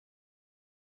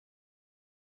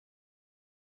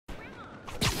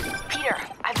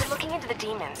the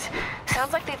demons.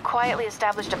 Sounds like they've quietly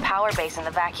established a power base in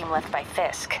the vacuum left by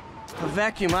Fisk. A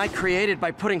vacuum I created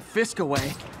by putting Fisk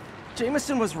away.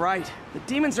 Jameson was right. The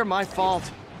demons are my fault.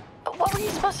 But what were you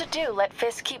supposed to do? Let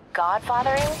Fisk keep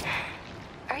godfathering?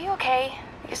 Are you okay?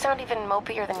 You sound even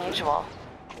mopier than usual.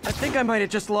 I think I might have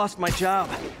just lost my job.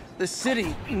 The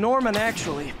city, Norman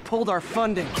actually, pulled our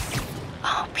funding.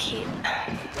 Oh, Pete.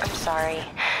 I'm sorry.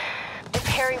 If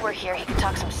Harry were here, he could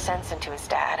talk some sense into his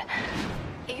dad.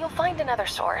 You'll find another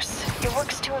source. Your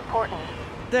work's too important.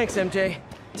 Thanks, MJ.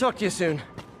 Talk to you soon.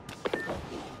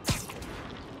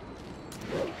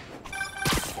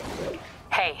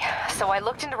 Hey, so I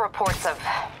looked into reports of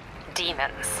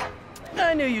demons.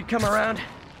 I knew you'd come around.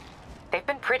 They've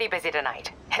been pretty busy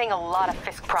tonight, hitting a lot of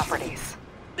Fisk properties.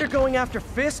 They're going after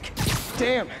Fisk?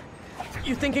 Damn.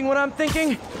 You thinking what I'm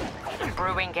thinking?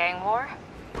 Brewing gang war?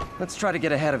 Let's try to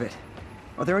get ahead of it.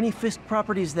 Are there any Fisk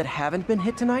properties that haven't been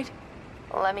hit tonight?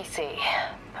 Let me see.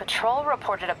 Patrol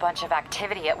reported a bunch of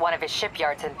activity at one of his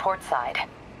shipyards in Portside.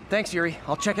 Thanks, Yuri.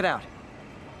 I'll check it out.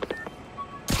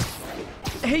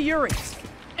 Hey, Yuri.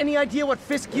 Any idea what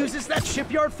Fisk uses that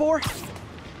shipyard for?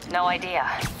 No idea.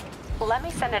 Let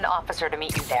me send an officer to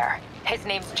meet you there. His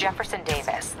name's Jefferson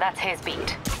Davis. That's his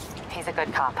beat. He's a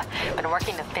good cop. Been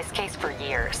working the Fisk case for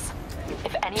years.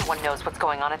 If anyone knows what's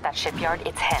going on at that shipyard,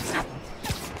 it's him.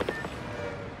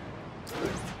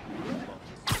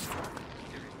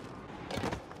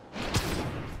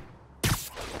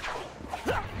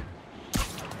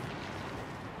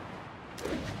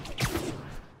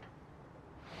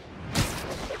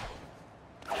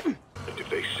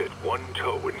 One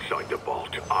toe inside the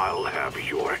vault, I'll have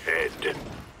your head.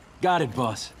 Got it,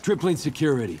 boss. Tripling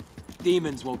security.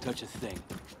 Demons won't touch a thing.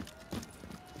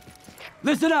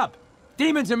 Listen up!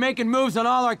 Demons are making moves on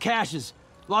all our caches.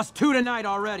 Lost 2 tonight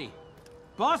already.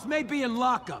 Boss may be in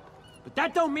lockup, but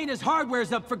that don't mean his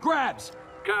hardware's up for grabs.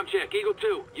 Com check, Eagle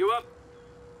 2, you up?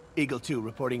 Eagle 2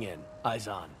 reporting in. Eyes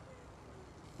on.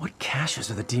 What caches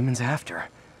are the demons after?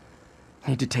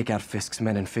 Need to take out Fisk's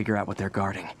men and figure out what they're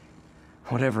guarding.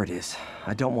 Whatever it is,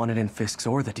 I don't want it in Fisk's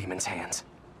or the demons' hands.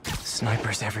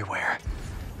 Snipers everywhere.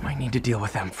 Might need to deal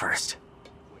with them first.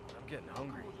 I'm getting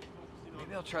hungry.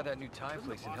 Maybe I'll try that new Thai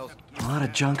place in Hell's... A lot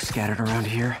of junk scattered around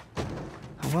here.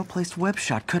 A well-placed web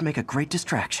shot could make a great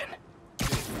distraction.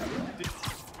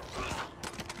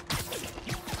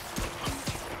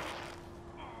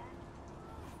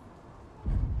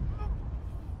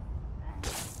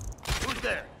 Who's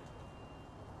there?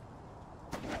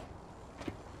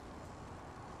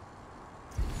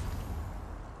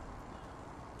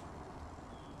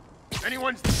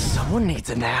 Someone needs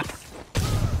a nap.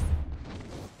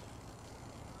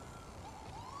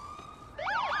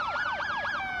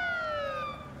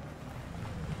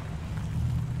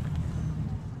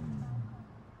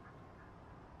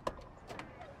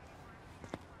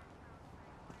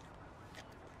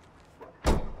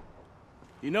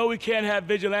 You know we can't have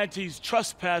vigilantes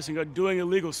trespassing or doing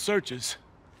illegal searches.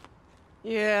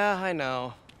 Yeah, I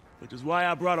know. Which is why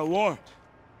I brought a warrant.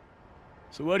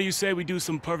 So what do you say we do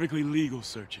some perfectly legal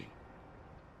searching?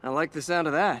 I like the sound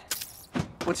of that.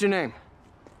 What's your name?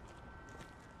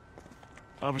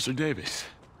 Officer Davis.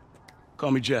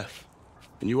 Call me Jeff.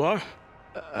 And you are?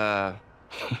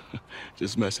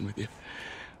 Just messing with you.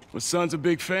 My son's a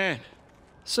big fan.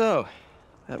 So,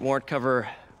 that warrant cover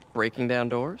breaking down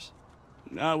doors?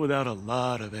 Not without a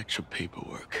lot of extra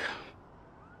paperwork.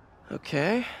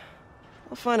 Okay.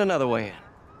 I'll find another way in.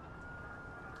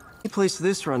 Any place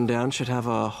this rundown should have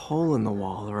a hole in the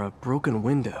wall or a broken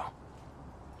window.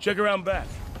 Check around back.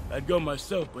 I'd go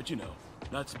myself, but you know,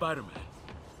 not Spiderman.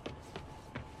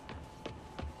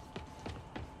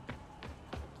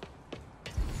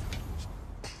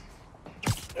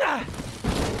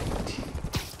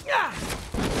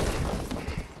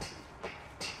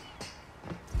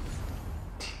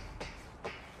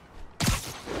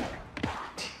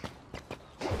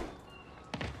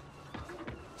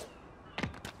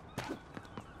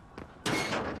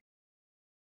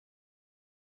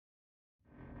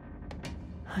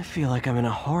 I feel like I'm in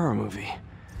a horror movie.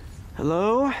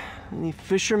 Hello? Any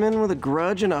fishermen with a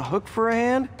grudge and a hook for a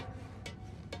hand?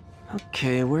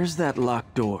 Okay, where's that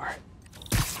locked door?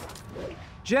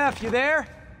 Jeff, you there?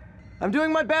 I'm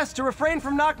doing my best to refrain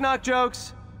from knock-knock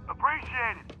jokes.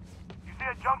 Appreciate it. You see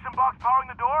a junction box powering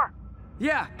the door?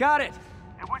 Yeah, got it.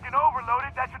 If we can overload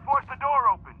it, that should force the door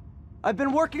open. I've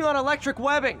been working on electric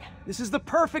webbing. This is the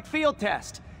perfect field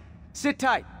test. Sit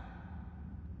tight.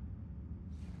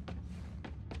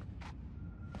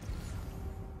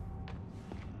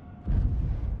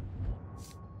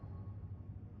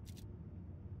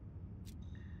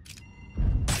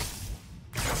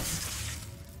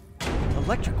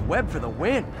 Electric web for the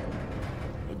win.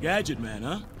 A gadget man,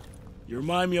 huh? You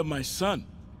remind me of my son.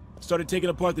 Started taking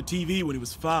apart the TV when he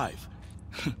was 5.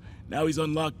 Now he's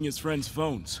unlocking his friends'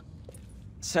 phones.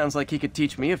 Sounds like he could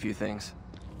teach me a few things.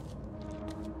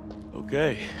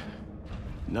 Okay.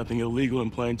 Nothing illegal in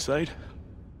plain sight?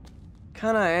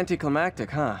 Kinda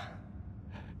anticlimactic, huh?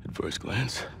 At first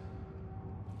glance.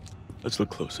 Let's look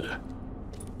closer.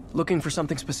 Looking for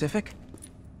something specific?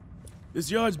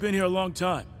 This yard's been here a long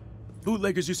time.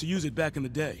 Bootleggers used to use it back in the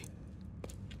day.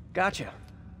 Gotcha.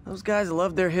 Those guys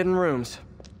love their hidden rooms.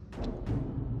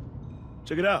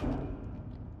 Check it out.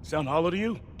 Sound hollow to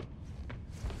you?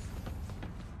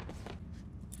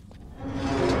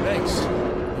 Thanks.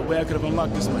 No way I could have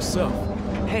unlocked this myself.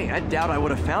 Hey, I doubt I would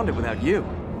have found it without you.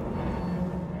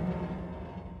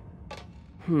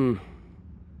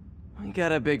 We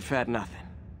got a big fat nothing.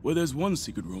 Well, there's one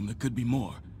secret room, there could be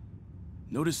more.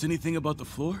 Notice anything about the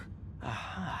floor?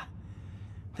 Aha.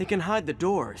 They can hide the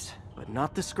doors, but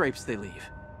not the scrapes they leave.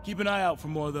 Keep an eye out for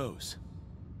more of those.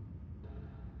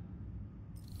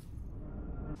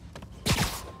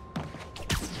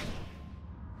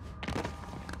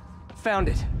 Found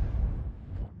it.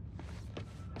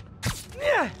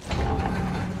 Yeah.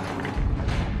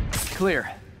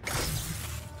 Clear.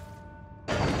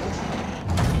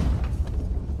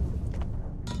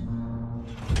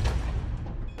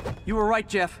 You were right,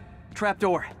 Jeff.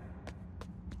 Trapdoor.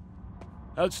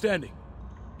 Outstanding.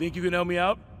 Think you can help me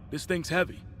out? This thing's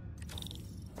heavy.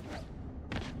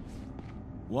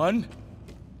 1,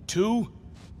 2,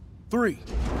 3.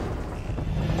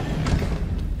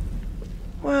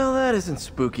 Well, that isn't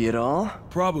spooky at all.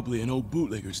 Probably an old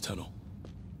bootlegger's tunnel.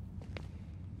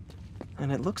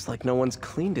 And it looks like no one's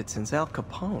cleaned it since Al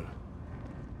Capone.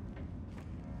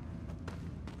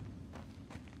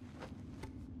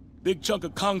 Big chunk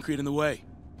of concrete in the way.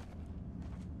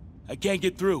 I can't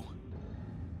get through.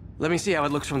 Let me see how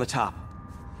it looks from the top.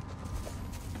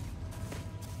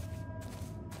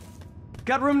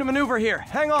 Got room to maneuver here.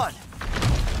 Hang on.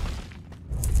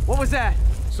 What was that?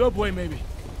 Subway, maybe.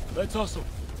 Let's hustle.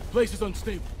 Place is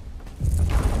unstable.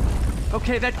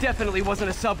 Okay, that definitely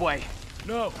wasn't a subway.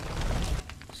 No.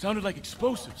 Sounded like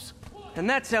explosives. And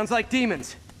that sounds like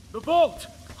demons. The vault!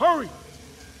 Hurry!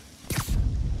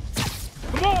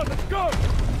 Come on, let's go!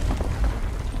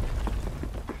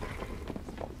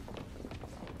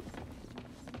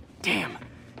 Damn.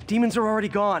 Demons are already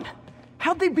gone.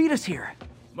 How'd they beat us here?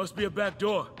 Must be a back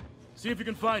door. See if you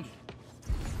can find it.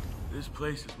 This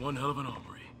place is one hell of an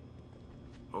armory.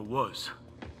 Or was.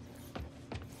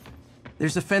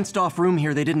 There's a fenced-off room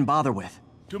here they didn't bother with.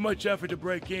 Too much effort to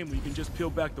break in when you can just peel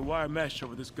back the wire mesh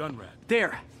over this gun rack.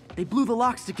 There. They blew the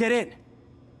locks to get in.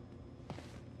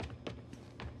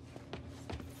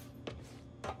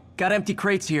 Got empty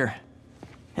crates here.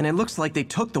 And it looks like they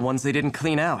took the ones they didn't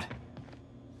clean out.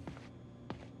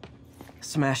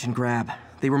 Smash and grab.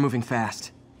 They were moving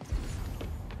fast.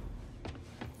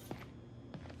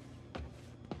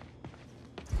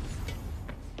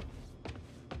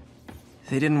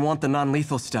 They didn't want the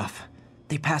non-lethal stuff.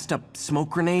 They passed up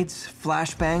smoke grenades,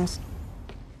 flashbangs.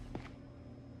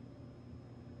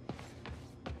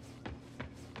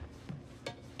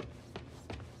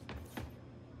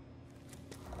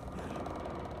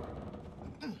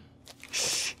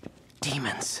 Shh!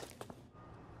 Demons.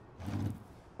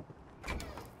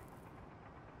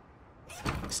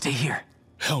 Stay here.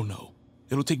 Hell no.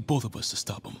 It'll take both of us to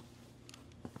stop them.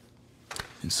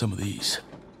 And some of these.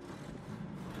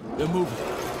 They're moving.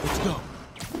 Let's go.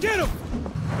 Get him!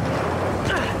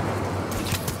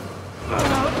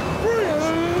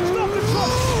 Stop the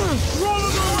truck! Roll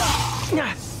him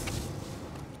around!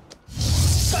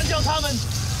 干掉他们！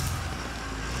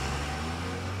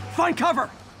 Find cover!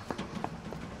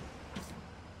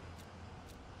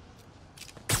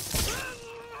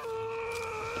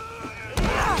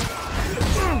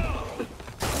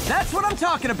 That's what I'm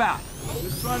talking about!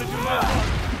 Just trying to do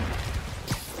that.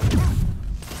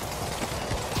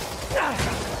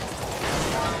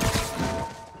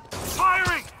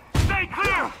 Firing! Stay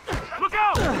clear! Look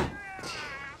out!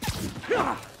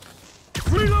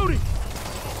 Reloading!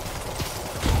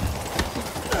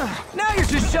 Now you're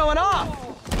just showing off!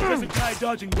 There's a guy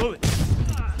dodging bullets.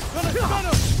 Gonna stun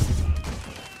him!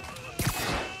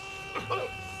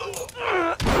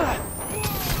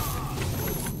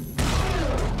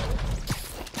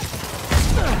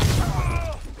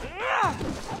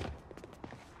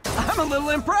 I'm a little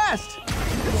impressed!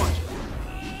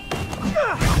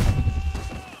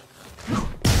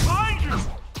 Behind you!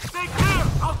 Stay clear!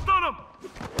 I'll stun him!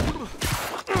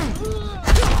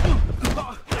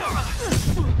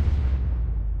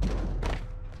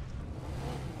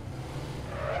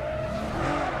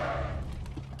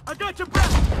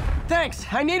 Thanks,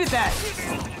 I needed that.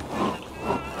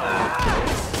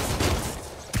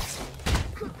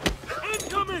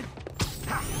 Incoming!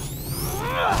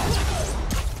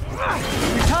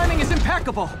 Your timing is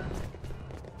impeccable.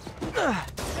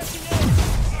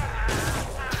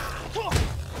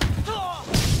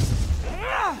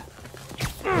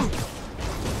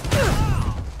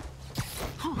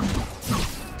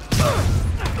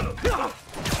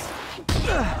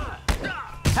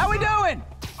 How we doing?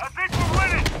 I think we're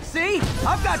winning! See?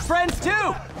 I've got friends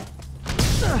too!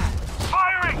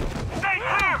 Firing! Stay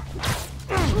clear!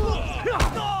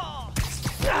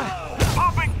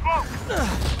 Popping smoke!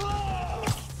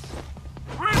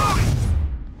 Reloading!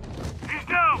 He's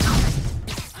down!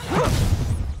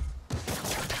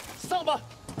 Samba!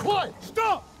 Boy,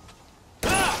 stop!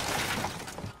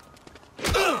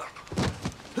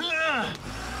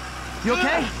 You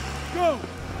okay? Go!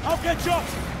 I'll catch up!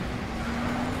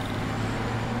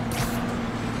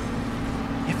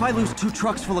 If I lose 2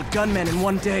 trucks full of gunmen in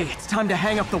one day, it's time to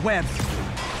hang up the web.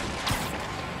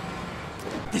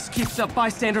 This keeps up,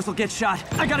 bystanders will get shot.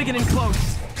 I gotta get in close.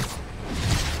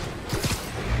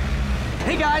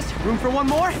 Hey guys, room for one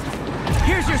more?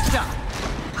 Here's your stuff.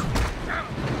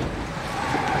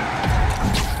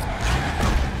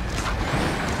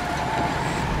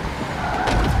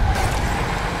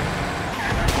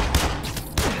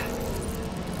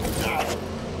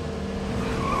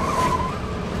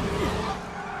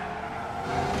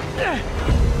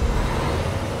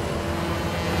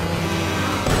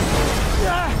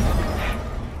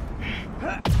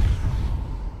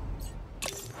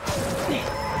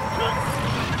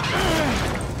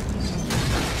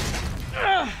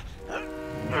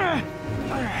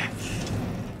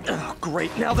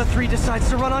 Great, now the 3 decides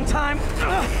to run on time.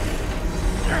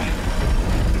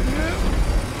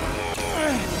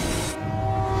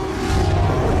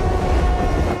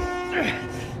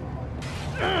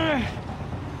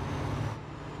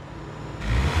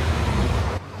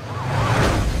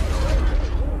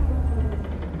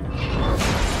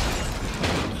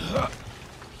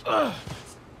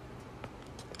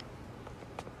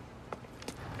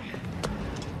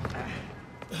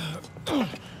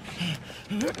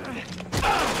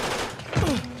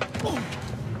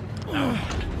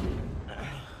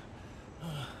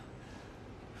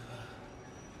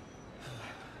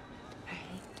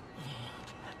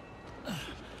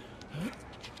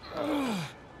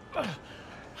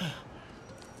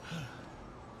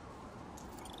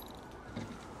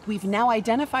 We've now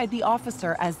identified the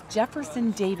officer as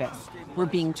Jefferson Davis. We're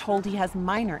being told he has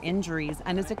minor injuries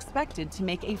and is expected to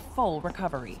make a full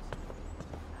recovery.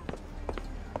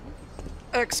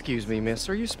 Excuse me, miss,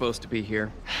 are you supposed to be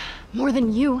here? More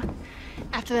than you.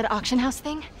 After that auction house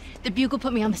thing, the Bugle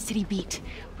put me on the city beat,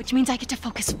 which means I get to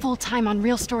focus full time on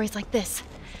real stories like this.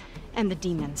 And the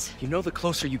demons. You know the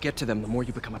closer you get to them, the more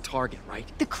you become a target, right?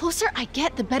 The closer I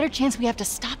get, the better chance we have to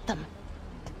stop them.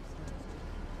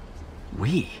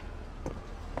 We?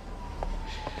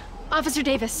 Officer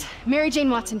Davis, Mary Jane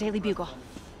Watson, Daily Bugle.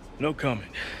 No comment.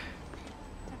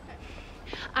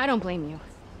 I don't blame you.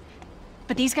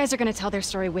 But these guys are gonna tell their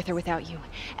story with or without you,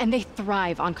 and they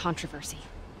thrive on controversy.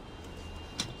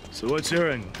 So what's your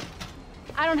angle?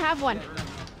 I don't have one.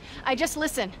 I just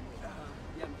listen.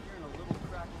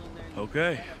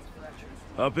 Okay.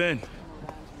 Hop in.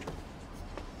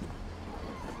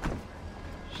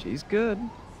 She's good.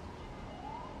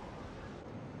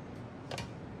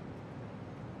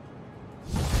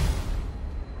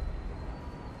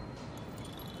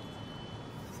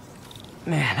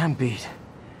 Man, I'm beat.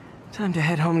 Time to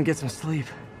head home and get some sleep.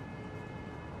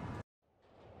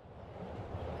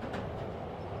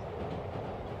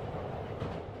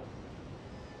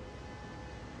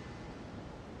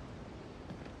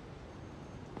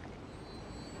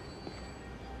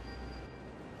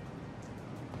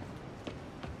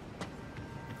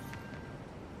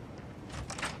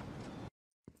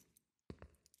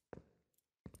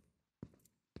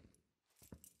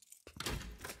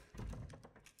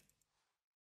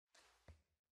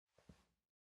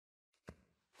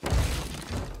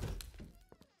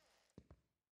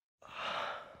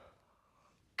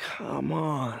 Come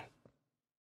on.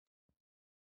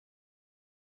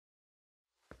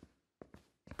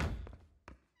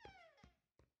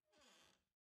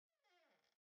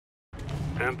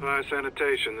 Empire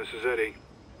Sanitation, this is Eddie.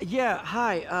 Yeah,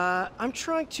 hi. I'm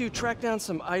trying to track down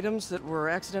some items that were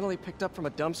accidentally picked up from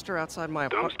a dumpster outside my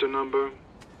apartment. Dumpster number?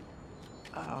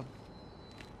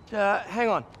 Hang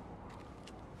on.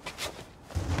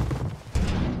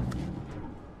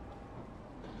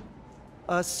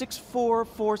 Uh,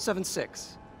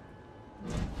 64476.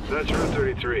 That's Route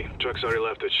 33. Truck's already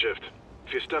left its shift.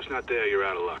 If your stuff's not there, you're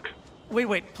out of luck.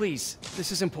 Wait, please.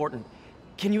 This is important.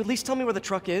 Can you at least tell me where the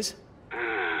truck is?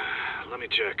 Let me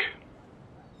check.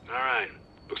 Alright.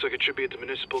 Looks like it should be at the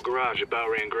municipal garage at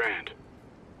Bowery and Grand.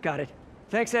 Got it.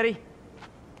 Thanks, Eddie.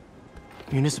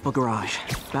 Municipal garage,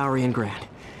 Bowery and Grand.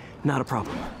 Not a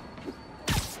problem.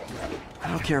 I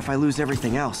don't care if I lose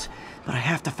everything else, but I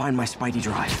have to find my Spidey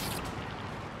drive.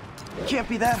 Can't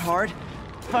be that hard.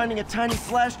 Finding a tiny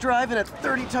flash drive in a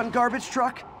 30-ton garbage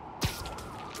truck.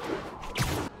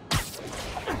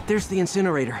 There's the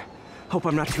incinerator. Hope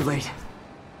I'm not too late.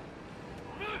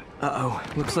 Uh-oh,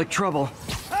 looks like trouble.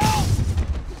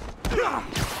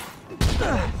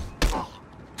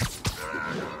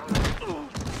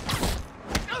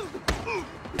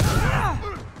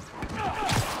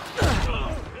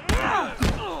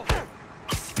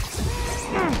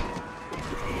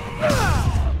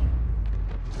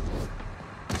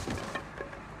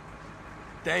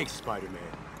 Thanks, Spider-Man.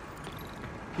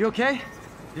 You okay?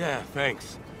 Yeah,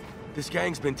 thanks. This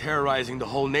gang's been terrorizing the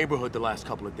whole neighborhood the last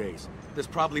couple of days. There's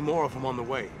probably more of them on the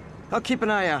way. I'll keep an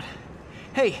eye out.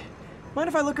 Hey, mind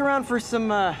if I look around for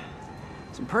some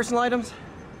personal items?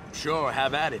 Sure,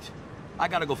 have at it. I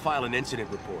gotta go file an incident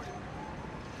report.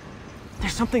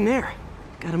 There's something there.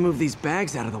 Gotta move these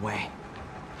bags out of the way.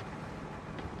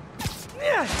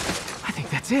 I think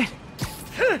that's it.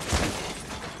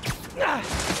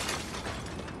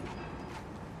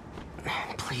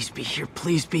 Please be here,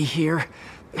 please be here.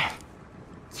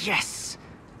 Yes!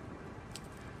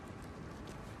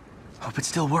 Hope it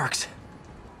still works.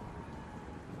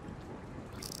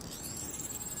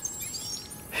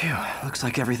 Phew, looks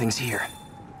like everything's here.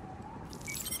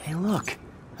 Hey look,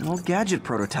 an old gadget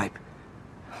prototype.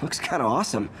 Looks kinda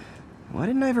awesome. Why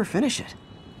didn't I ever finish it?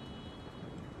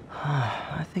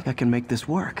 I think I can make this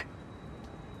work.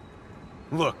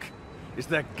 Look, it's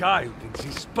that guy who thinks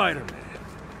he's Spider-Man.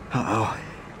 Uh-oh.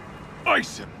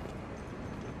 Ice him!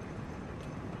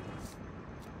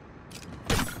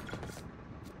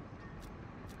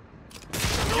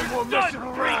 No more messing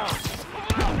around!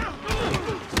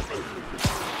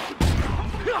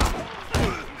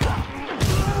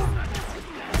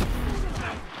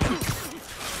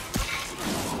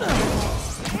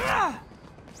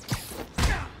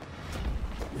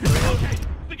 Okay,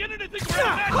 beginning to think we're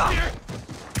at match here.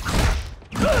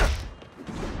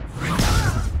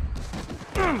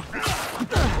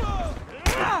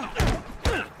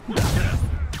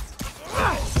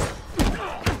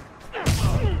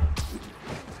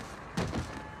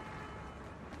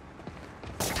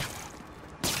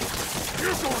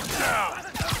 You're going down!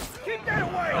 Keep that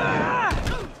away!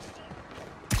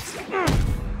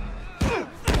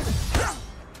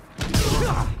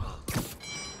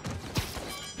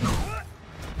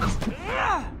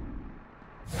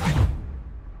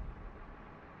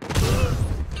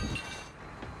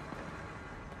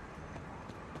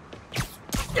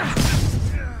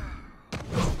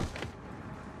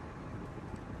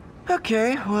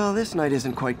 Okay, well, this night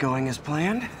isn't quite going as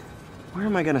planned. Where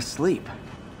am I gonna sleep?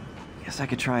 Guess I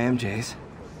could try MJ's.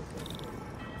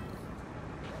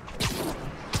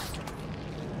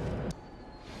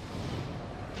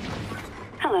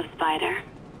 Hello, Spider.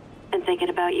 Been thinking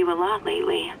about you a lot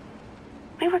lately.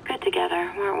 We were good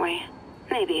together, weren't we?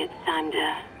 Maybe it's time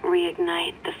to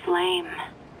reignite the flame.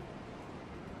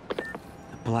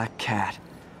 The Black Cat.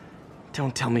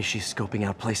 Don't tell me she's scoping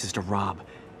out places to rob.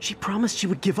 She promised she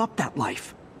would give up that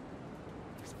life.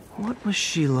 What was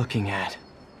she looking at?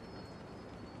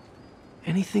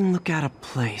 Anything look out of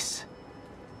place?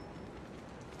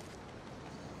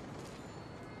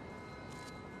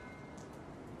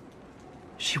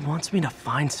 She wants me to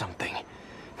find something.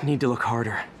 I need to look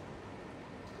harder.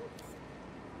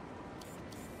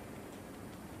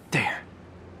 There.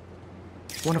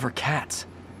 One of her cats.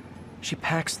 She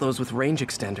packs those with range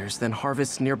extenders, then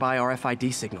harvests nearby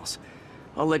RFID signals.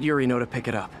 I'll let Yuri know to pick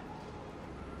it up.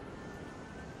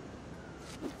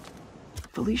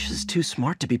 Felicia's too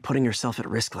smart to be putting herself at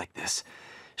risk like this.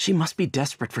 She must be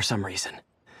desperate for some reason.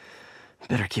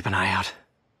 Better keep an eye out.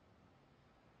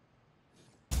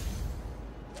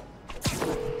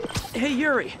 Hey,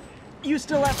 Yuri. You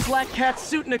still have Black Cat's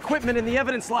suit and equipment in the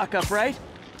evidence lockup, right?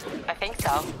 I think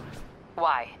so.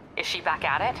 Why? Is she back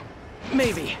at it?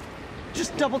 Maybe.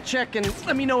 Just double check and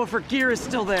let me know if her gear is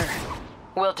still there.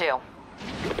 Will do.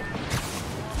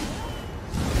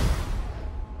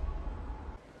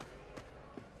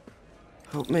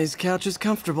 Hope May's couch is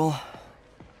comfortable.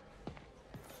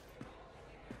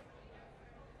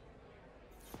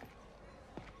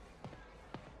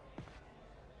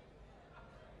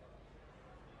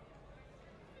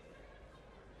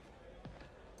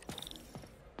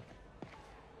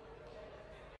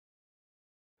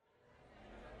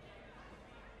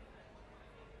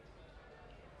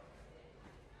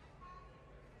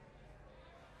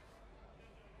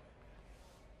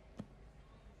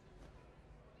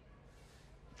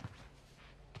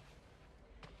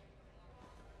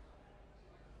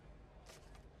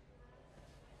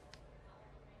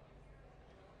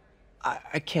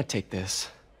 I can't take this.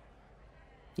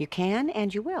 You can,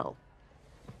 and you will.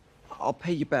 I'll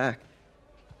pay you back.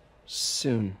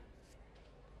 Soon.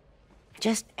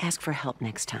 Just ask for help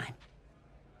next time.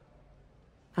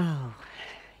 Oh,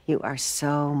 you are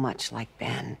so much like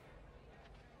Ben.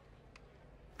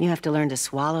 You have to learn to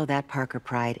swallow that Parker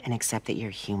pride and accept that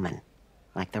you're human,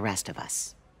 like the rest of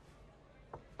us.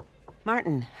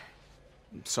 Martin.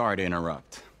 Sorry to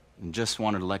interrupt. Just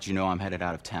wanted to let you know I'm headed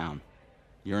out of town.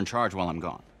 You're in charge while I'm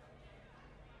gone.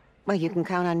 Well, you can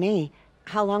count on me.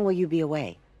 How long will you be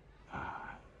away?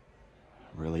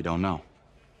 Really don't know.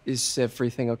 Is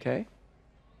everything okay?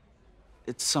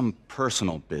 It's some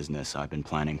personal business I've been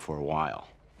planning for a while.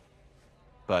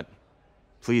 But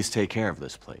please take care of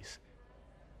this place.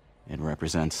 It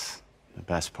represents the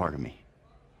best part of me.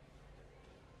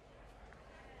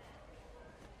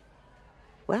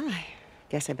 Well, I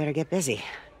guess I better get busy.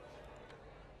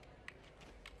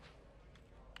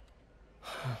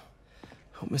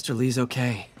 Hope Mr. Lee's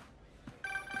okay.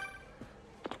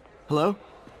 Hello?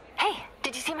 Hey,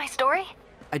 did you see my story?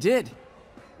 I did.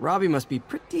 Robbie must be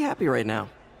pretty happy right now.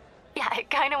 Yeah,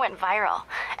 it kind of went viral.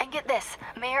 And get this,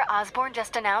 Mayor Osborn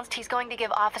just announced he's going to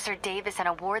give Officer Davis an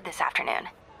award this afternoon.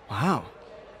 Wow.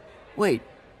 Wait,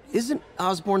 isn't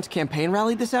Osborn's campaign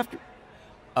rally this after...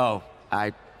 Oh,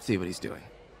 I see what he's doing.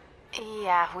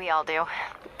 Yeah, we all do.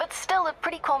 But still a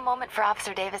pretty cool moment for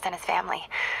Officer Davis and his family.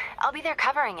 I'll be there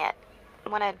covering it.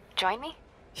 Wanna join me?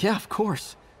 Yeah, of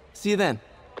course. See you then.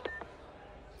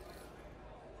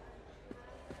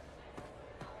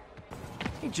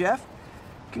 Hey, Jeff.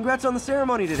 Congrats on the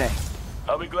ceremony today.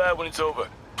 I'll be glad when it's over.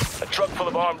 A truck full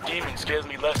of armed demons scares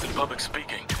me less than public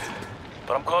speaking.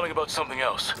 But I'm calling about something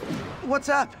else. What's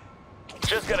up?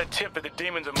 Just got a tip that the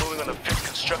demons are moving on the Fisk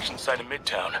construction site in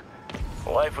Midtown.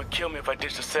 My wife would kill me if I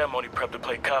ditched the ceremony prep to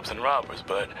play cops and robbers,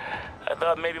 but I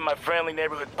thought maybe my friendly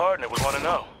neighborhood partner would want to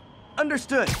know.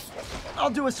 Understood. I'll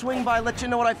do a swing by, let you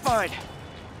know what I find.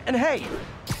 And hey,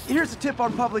 here's a tip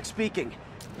on public speaking.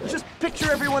 Just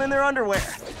picture everyone in their underwear.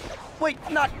 Wait,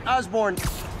 not Osborn.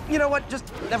 You know what?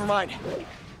 Just never mind.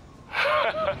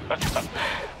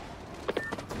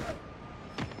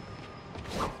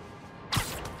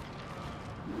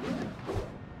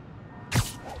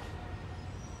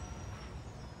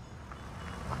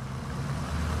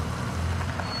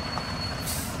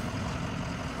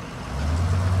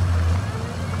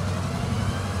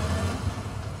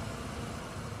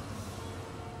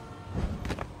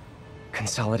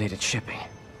 Consolidated shipping.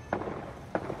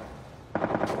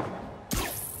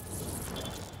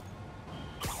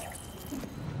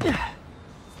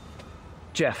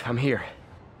 Jeff, I'm here.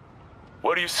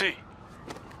 What do you see?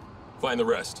 Find the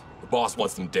rest. The boss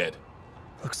wants them dead.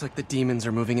 Looks like the demons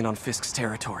are moving in on Fisk's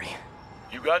territory.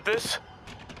 You got this?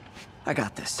 I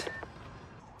got this.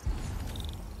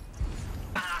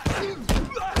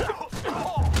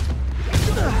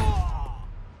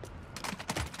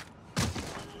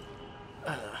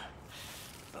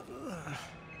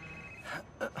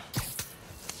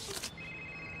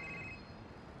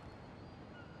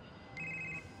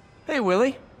 Hey,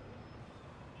 Willie.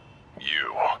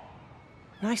 You.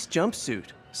 Nice jumpsuit.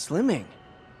 Slimming.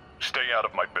 Stay out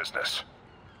of my business.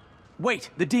 Wait,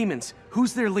 the demons.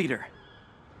 Who's their leader?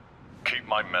 Keep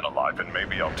my men alive and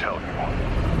maybe I'll tell you.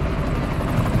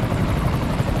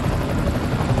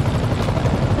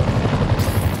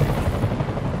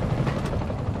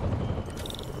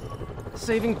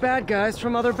 Saving bad guys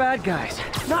from other bad guys.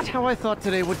 Not how I thought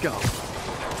today would go.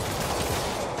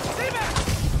 Stay back!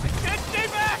 Stay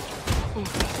back!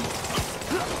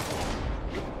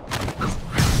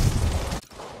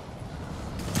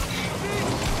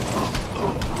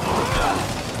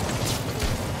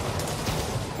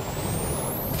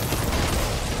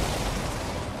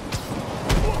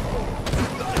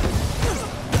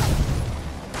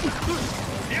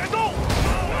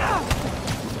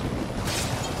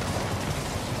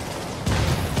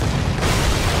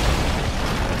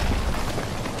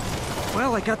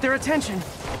 Well, I got their attention.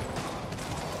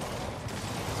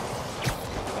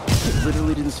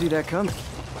 Literally didn't see that coming.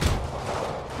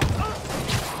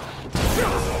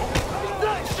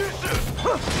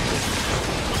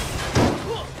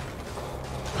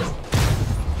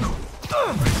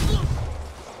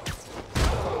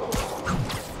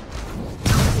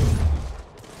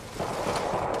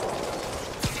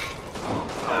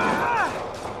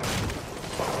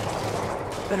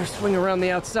 Better swing around the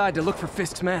outside to look for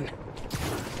Fisk's men.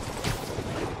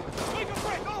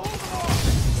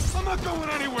 I'm not going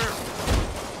anywhere!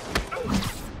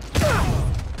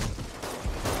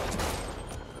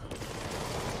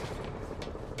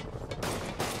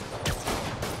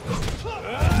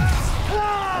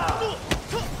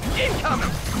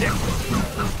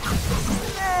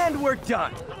 we're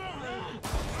done.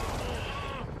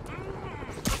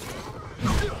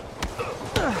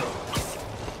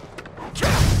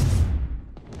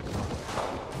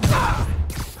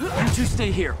 You two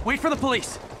stay here. Wait for the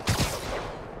police.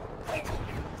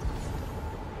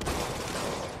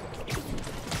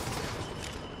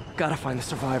 Gotta find the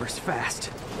survivors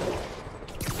fast.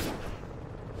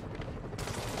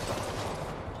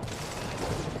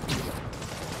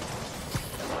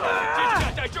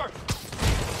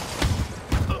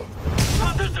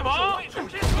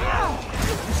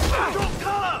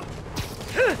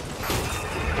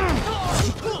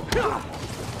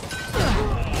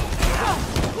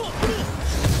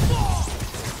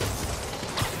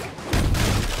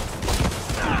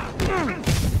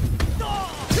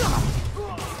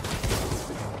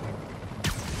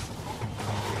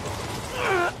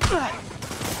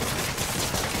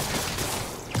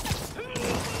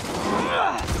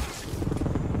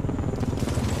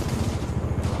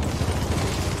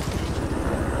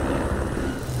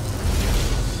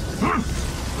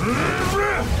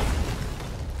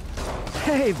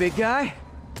 Hey, big guy.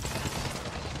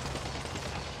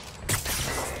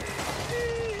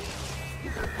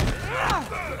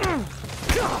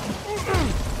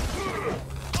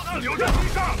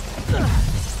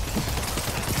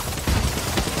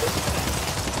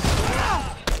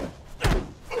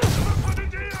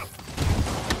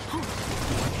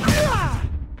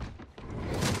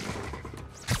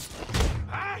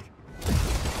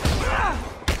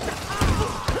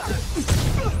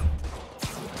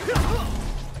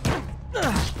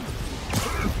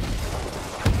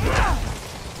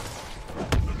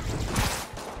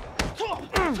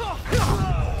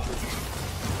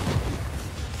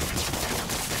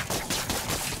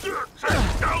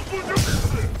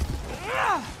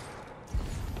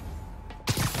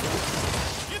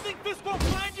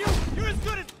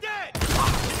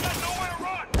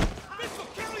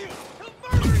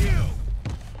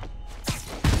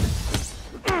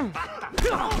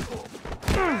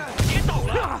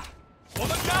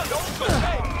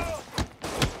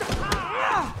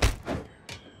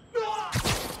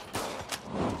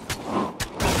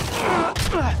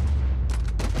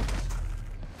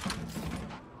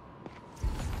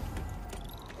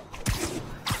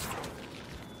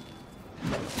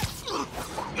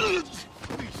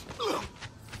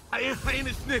 I ain't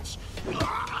a snitch.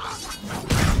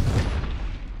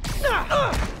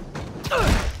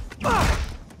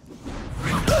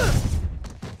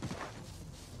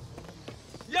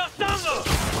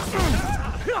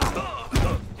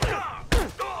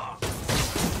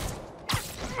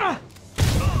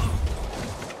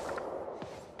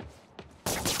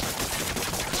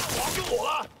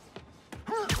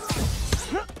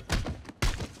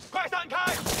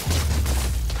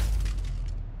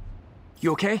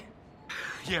 You okay?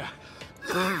 Yeah.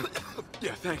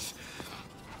 Yeah, thanks.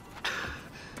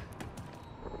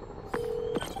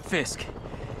 Fisk,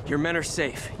 your men are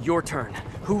safe. Your turn.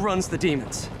 Who runs the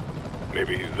demons?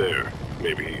 Maybe he's there.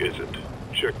 Maybe he isn't.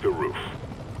 Check the roof.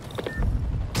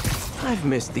 I've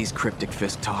missed these cryptic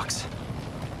Fisk talks.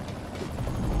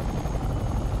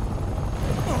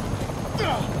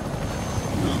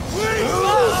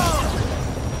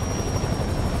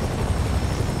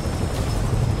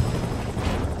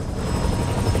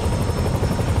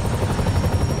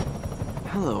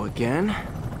 Hello again.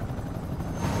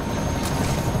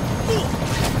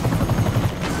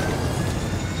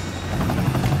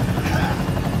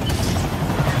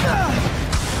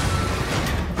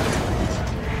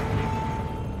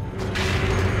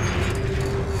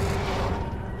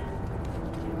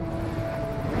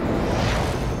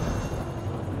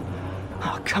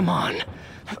 Oh, come on.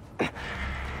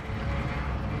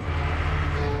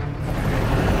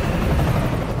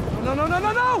 No, no, no,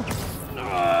 no, no!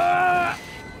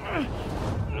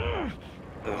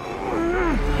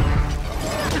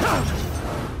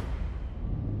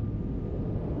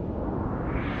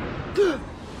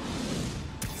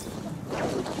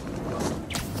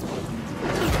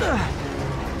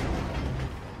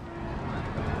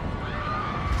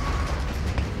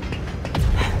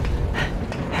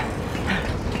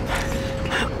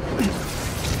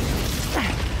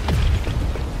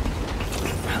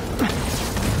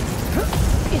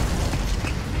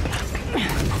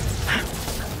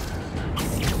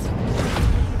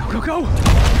 Go!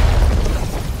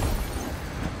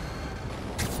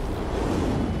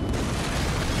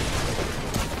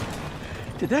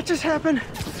 Did that just happen?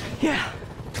 Yeah.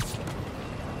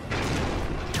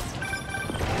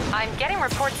 I'm getting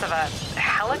reports of a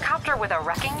helicopter with a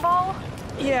wrecking ball?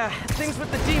 Yeah, things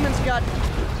with the demons got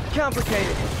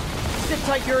complicated. Sit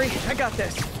tight, Yuri. I got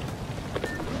this.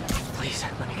 Please,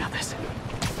 let me got this.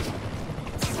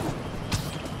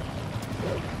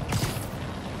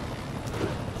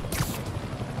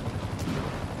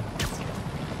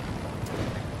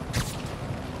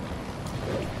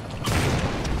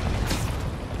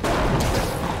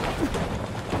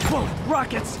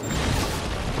 rockets!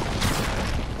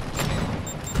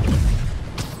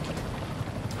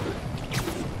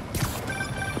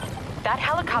 That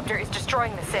helicopter is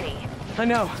destroying the city. I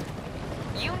know.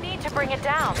 You need to bring it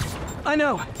down. I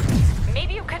know.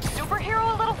 Maybe you could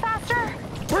superhero a little faster?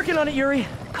 Working on it, Yuri.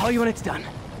 Call you when it's done.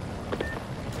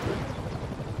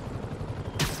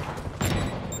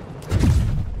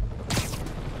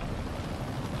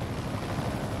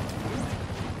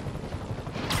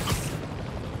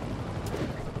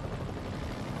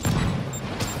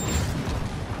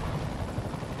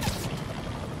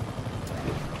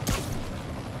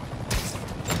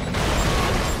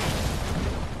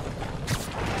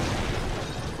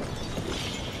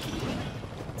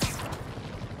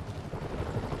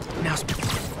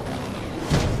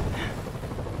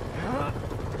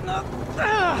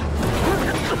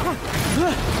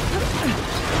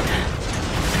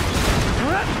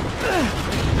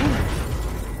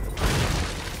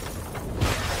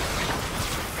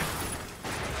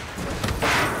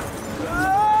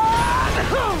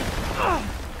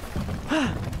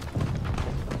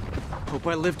 Hope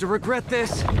I live to regret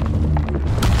this.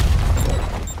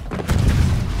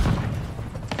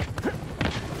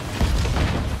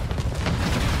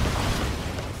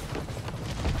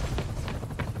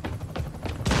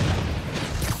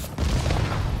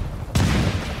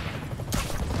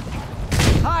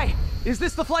 Hi, is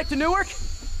this the flight to Newark?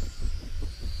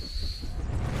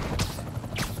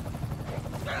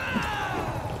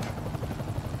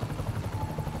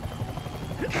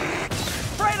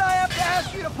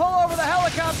 Pull over the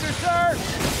helicopter, sir!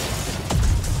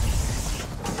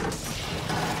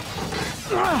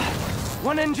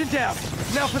 One engine down.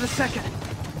 Now for the second.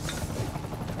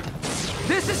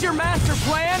 This is your master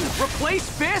plan? Replace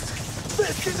Fisk?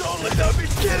 Fisk is only the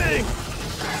beginning!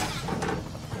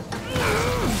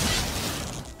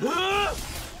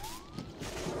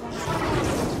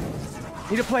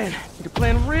 Need a plan. Need a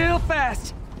plan real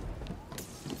fast.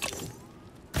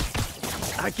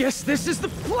 I guess this is the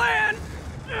plan!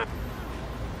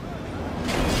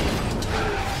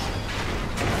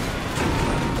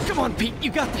 Come on, Pete, you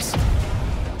got this!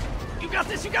 You got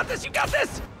this, you got this, you got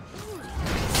this!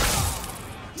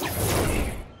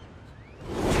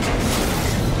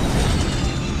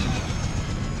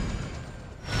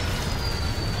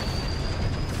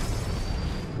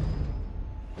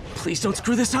 Please don't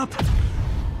screw this up!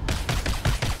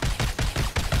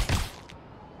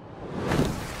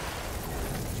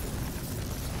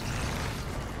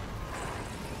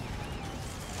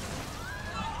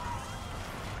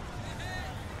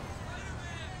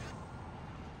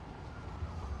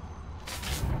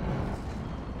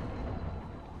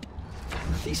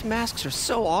 These masks are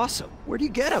so awesome. Where do you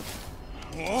get them?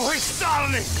 Oh, he's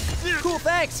stalling it! Cool,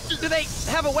 thanks. Do they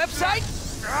have a website?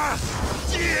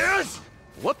 Yes!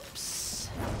 Whoops.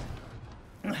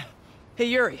 Hey,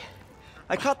 Yuri.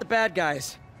 I caught the bad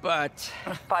guys, but...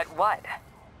 But what?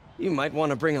 You might want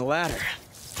to bring a ladder.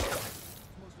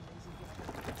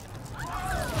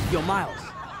 Yo, Miles.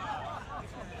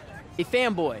 Hey,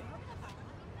 fanboy.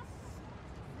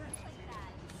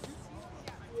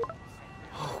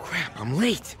 Oh, crap, I'm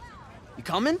late. You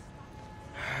coming?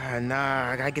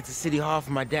 Nah, I gotta get to City Hall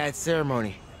for my dad's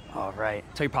ceremony. All right.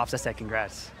 Tell your pops I said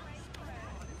congrats.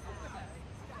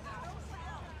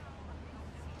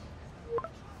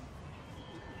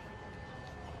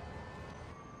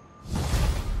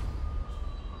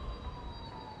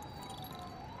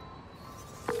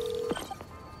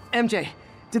 MJ,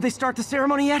 did they start the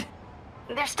ceremony yet?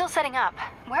 They're still setting up.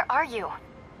 Where are you?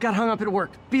 Got hung up at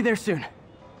work. Be there soon.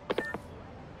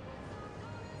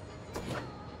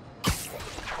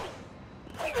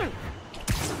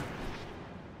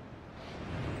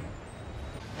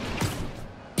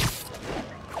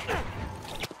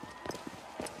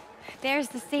 There's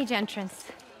the stage entrance.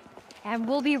 And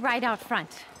we'll be right out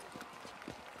front.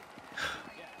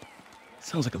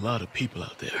 Sounds like a lot of people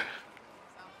out there.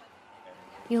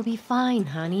 You'll be fine,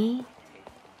 honey.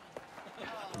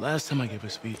 The last time I gave a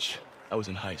speech, I was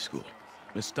in high school.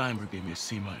 Miss Steinberg gave me a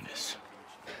C-.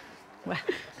 Well,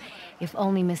 if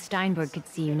only Miss Steinberg could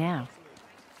see you now.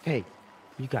 Hey,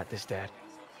 you got this, Dad.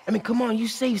 I mean, come on, you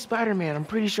saved Spider-Man. I'm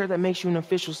pretty sure that makes you an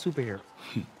official superhero.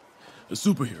 A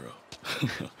superhero.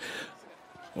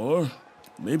 Or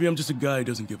maybe I'm just a guy who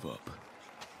doesn't give up.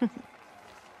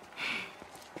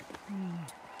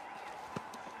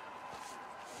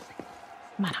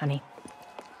 Come on, honey.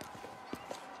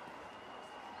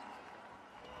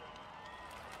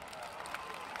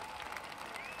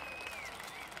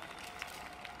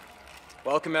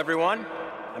 Welcome, everyone.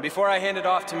 And before I hand it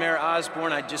off to Mayor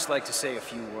Osborn, I'd just like to say a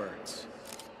few words.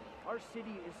 Our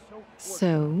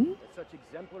So?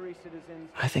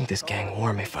 I think this gang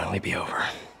war may finally be over.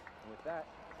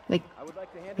 Like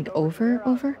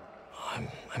over?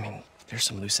 I mean, there's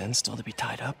some loose ends still to be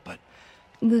tied up, but...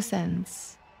 Loose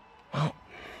ends. Well,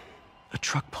 a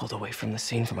truck pulled away from the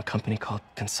scene from a company called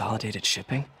Consolidated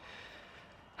Shipping.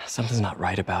 Something's not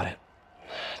right about it.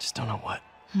 I just don't know what.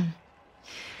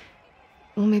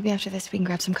 Well, maybe after this we can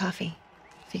grab some coffee.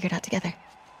 Figure it out together.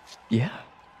 Yeah.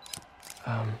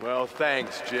 Well,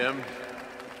 thanks, Jim.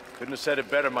 Couldn't have said it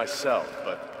better myself,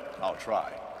 but I'll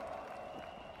try.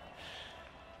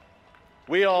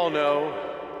 We all know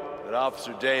that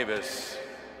Officer Davis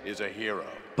is a hero.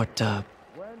 But,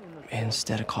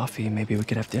 instead of coffee, maybe we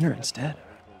could have dinner instead.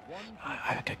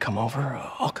 I could come over,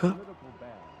 I'll cook.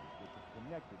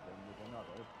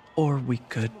 Or we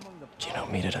could,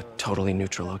 meet at a totally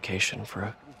neutral location for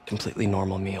a completely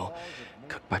normal meal,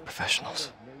 cooked by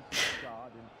professionals.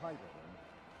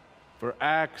 For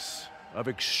acts of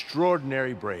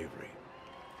extraordinary bravery,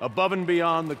 above and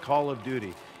beyond the call of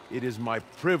duty, it is my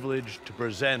privilege to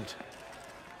present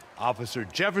Officer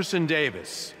Jefferson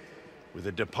Davis with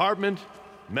the Department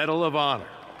Medal of Honor.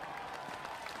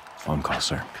 Phone call,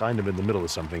 sir. Kind of in the middle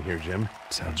of something here, Jim.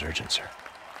 Sounds urgent, sir.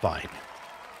 Fine.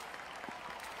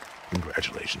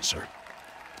 Congratulations, sir.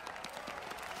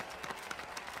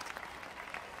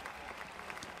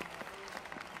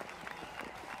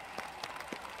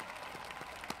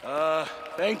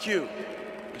 Thank you,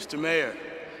 Mr. Mayor.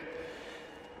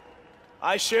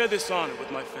 I share this honor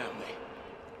with my family.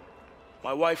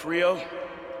 My wife, Rio,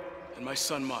 and my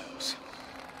son, Miles.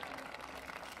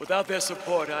 Without their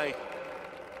support, I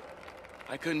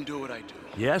couldn't do what I do.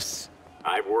 Yes?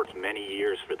 I've worked many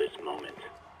years for this moment.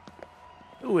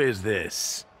 Who is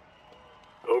this?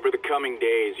 Over the coming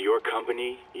days, your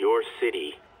company, your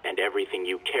city, and everything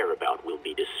you care about will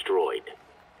be destroyed.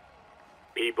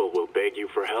 People will beg you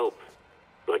for help,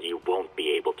 but you won't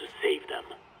be able to save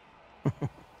them.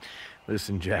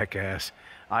 Listen, jackass,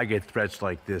 I get threats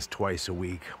like this twice a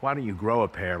week. Why don't you grow a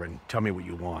pair and tell me what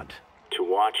you want? To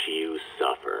watch you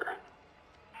suffer.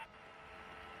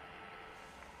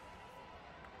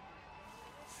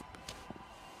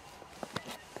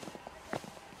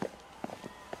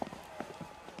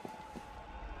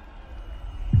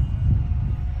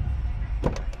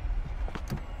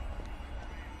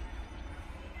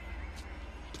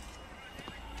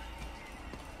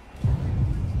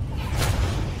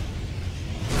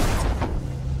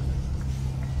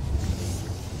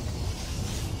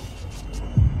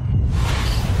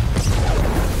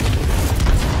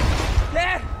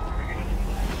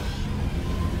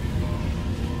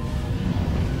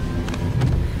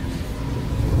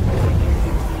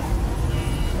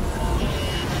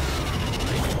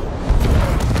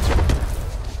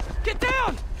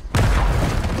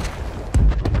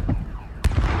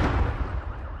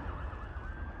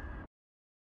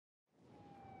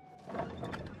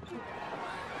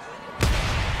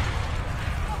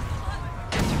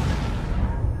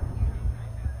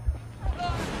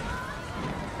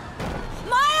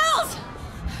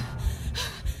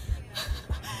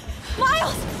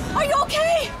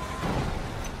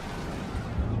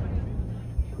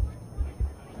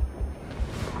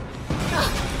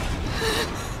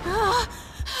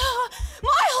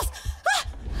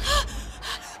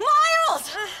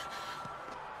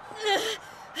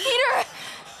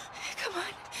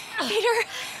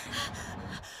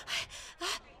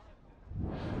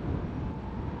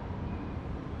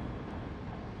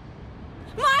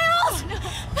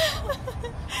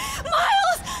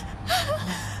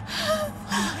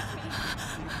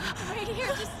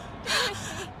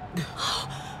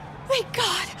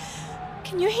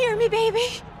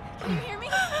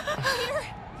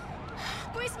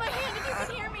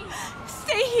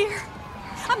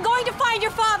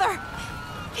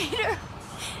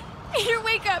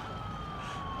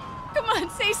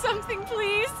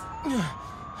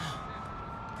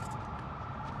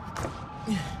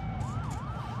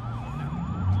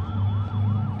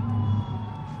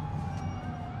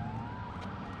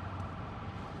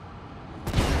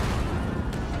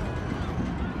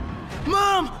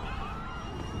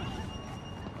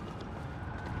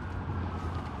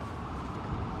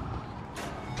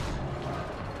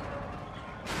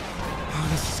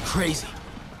 Crazy.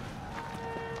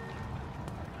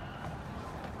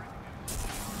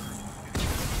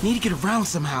 Need to get around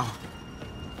somehow.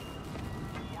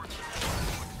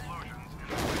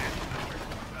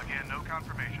 Again, no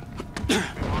confirmation.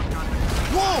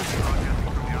 Whoa!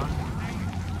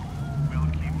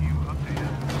 We'll keep you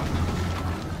updated.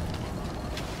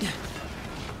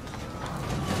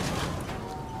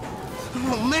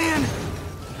 Oh, man!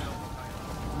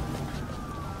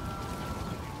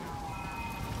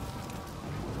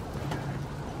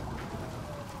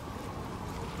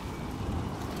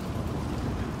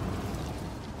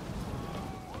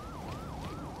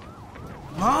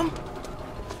 Mom?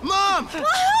 Mom!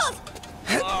 Miles!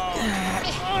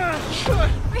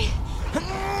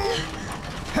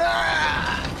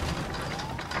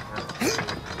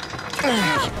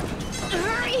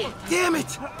 Hurry! Damn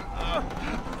it!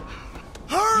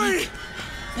 Hurry!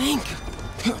 Think.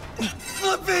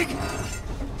 Flipping!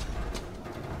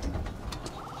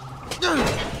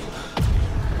 Miles!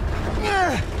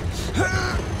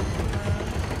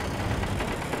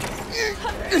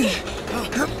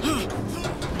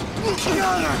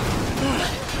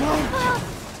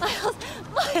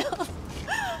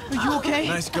 Are you okay?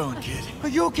 Nice going, kid. Are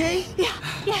you okay? Yeah.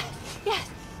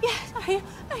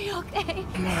 Are you okay?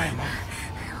 I'm alright, Mom.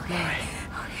 I'm alright.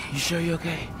 You sure you're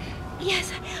okay?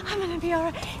 Yes, I'm gonna be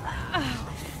alright.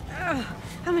 I'm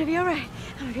gonna be alright.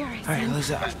 I'm gonna be alright. Alright,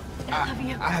 listen. I love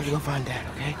you. I have to go find Dad,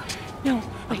 okay? No,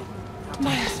 wait.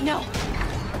 Miles, no!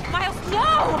 Miles,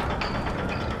 no!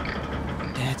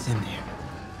 Dad's in there.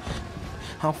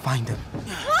 I'll find him.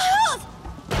 Miles!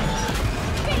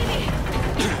 Baby!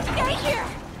 Stay here!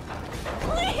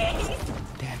 Please!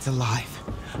 Dad's alive.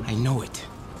 I know it.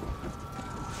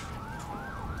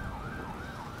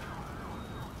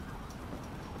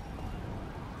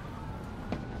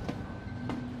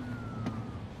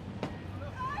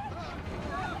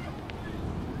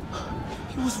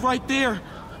 He was right there.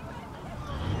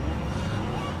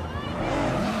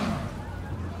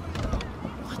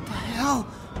 What the hell?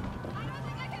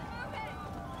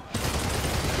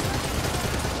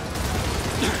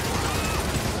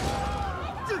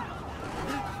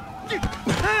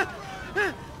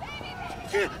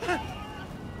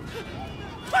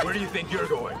 Where do you think you're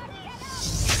going?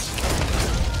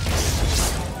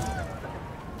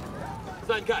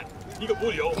 三看，一个不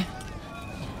留。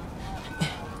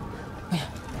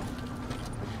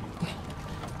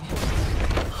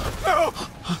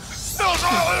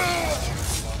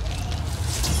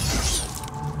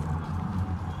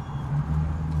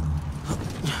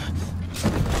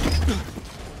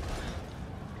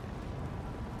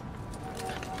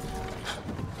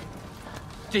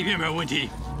这边没有问题。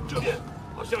这边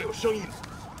好像有声音。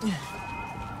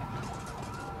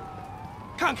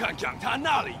看看讲台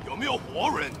那里有没有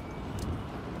活人。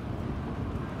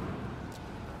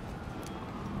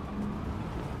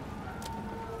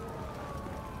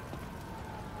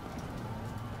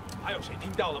还有谁听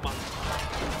到了吗？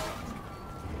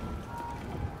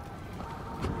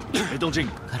没动静。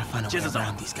 Gotta find a way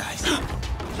around these guys.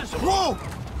 是什么？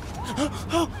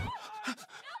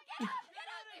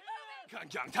看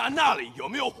讲台那里有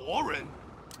没有活人。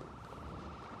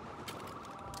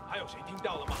还有谁听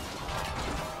到了吗？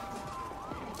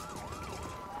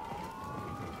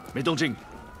没动静，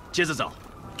接着找。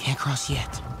 Can't cross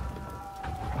yet.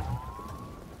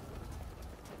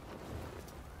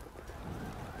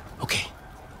 Okay.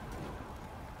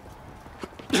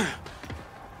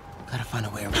 Gotta find a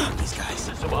way around these guys.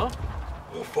 是什么？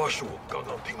我发誓，我刚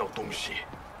刚听到东西。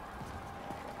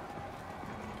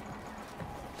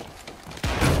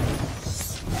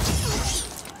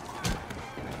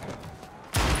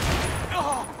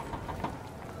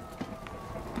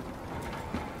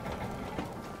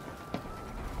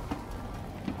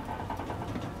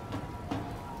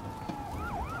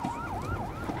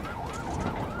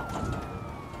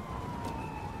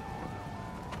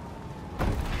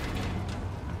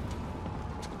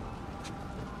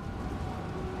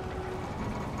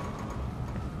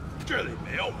这里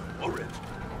没有活人，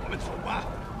我们走吧。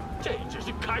这只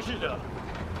是开始的。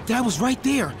 Dad was right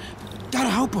there. Gotta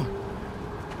help him.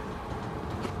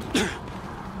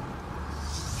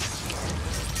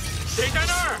 谁在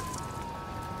那儿？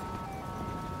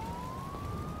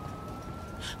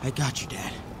 I got you,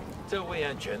 Dad. 这位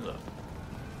安全了。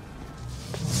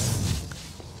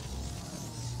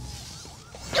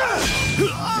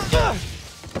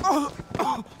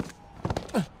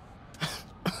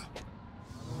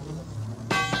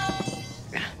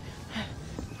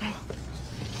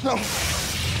 No!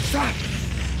 Stop!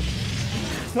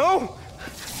 No!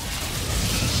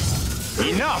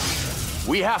 Enough!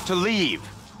 We have to leave.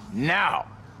 Now!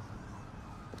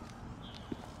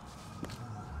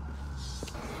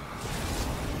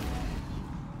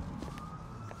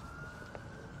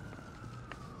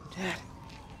 Dad.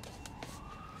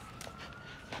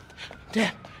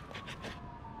 Dad.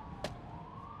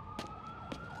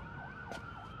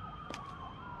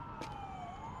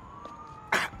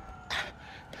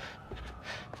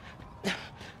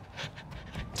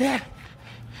 Dad!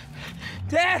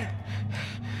 Dad!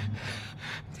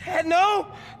 Dad, no!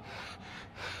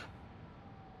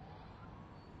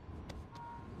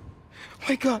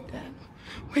 Wake up, Dad.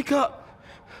 Wake up.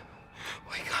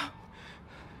 Wake up.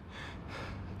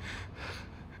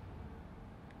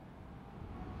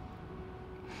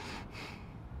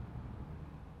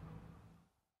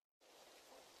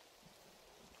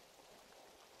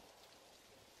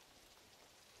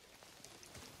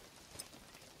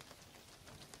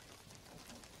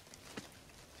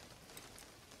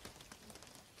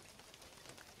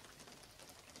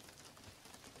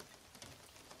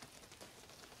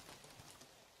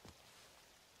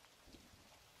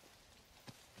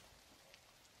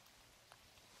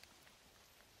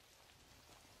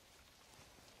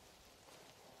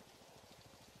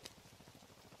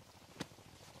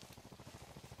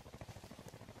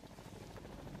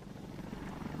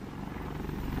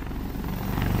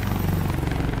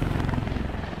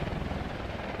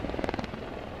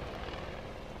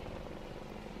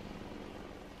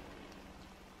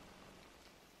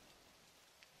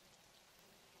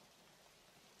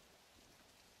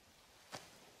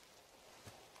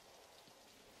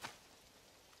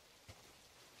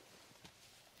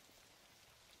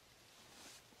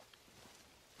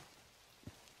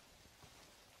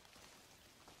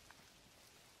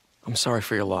 I'm sorry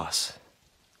for your loss.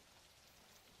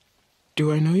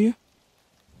 Do I know you?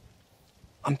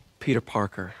 I'm Peter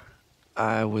Parker.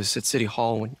 I was at City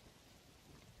Hall when...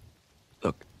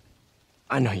 Look,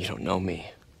 I know you don't know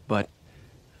me, but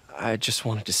I just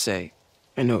wanted to say...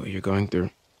 I know what you're going through.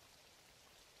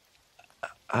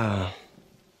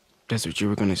 That's what you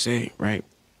were gonna say, right?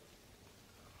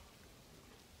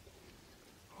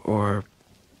 Or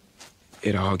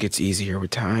it all gets easier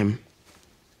with time.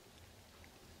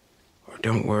 Or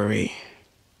don't worry.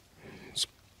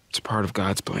 It's part of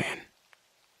God's plan.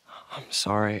 I'm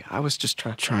sorry. I was just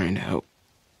trying to help.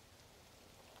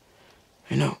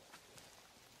 I know.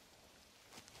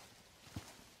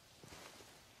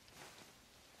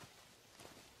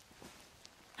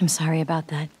 I'm sorry about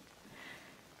that.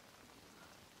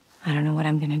 I don't know what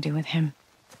I'm gonna do with him.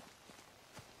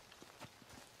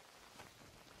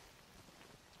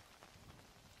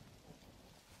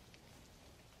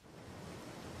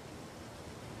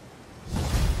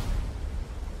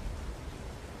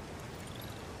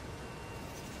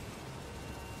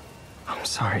 I'm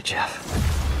sorry, Jeff.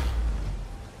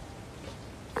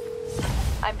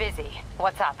 I'm busy.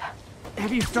 What's up?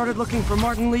 Have you started looking for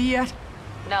Martin Lee yet?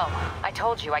 No, I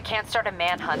told you I can't start a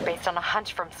manhunt based on a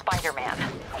hunch from Spider-Man.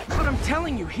 But I'm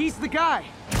telling you, he's the guy.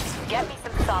 Get me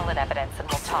some solid evidence and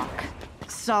we'll talk.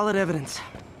 Solid evidence.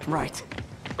 Right.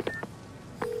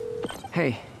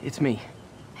 Hey, it's me.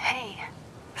 Hey,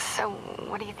 so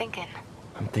what are you thinking?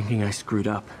 I'm thinking I screwed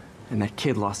up, and that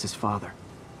kid lost his father.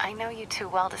 I know you too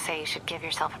well to say you should give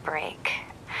yourself a break.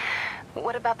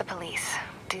 What about the police?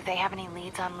 Do they have any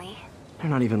leads on Lee? They're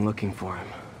not even looking for him.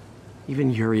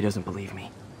 Even Yuri doesn't believe me.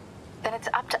 Then it's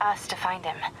up to us to find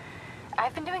him.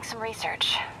 I've been doing some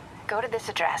research. Go to this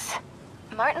address.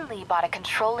 Martin Lee bought a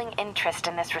controlling interest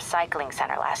in this recycling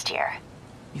center last year.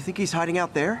 You think he's hiding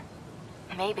out there?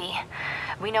 Maybe.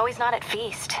 We know he's not at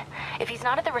Feast. If he's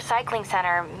not at the recycling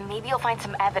center, maybe you'll find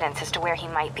some evidence as to where he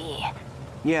might be.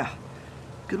 Yeah.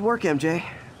 Good work, MJ.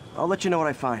 I'll let you know what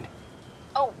I find.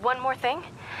 Oh, one more thing.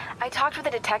 I talked with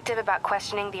a detective about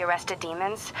questioning the arrested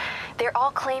demons. They're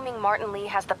all claiming Martin Lee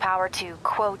has the power to,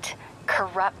 quote,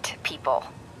 corrupt people.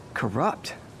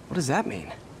 Corrupt? What does that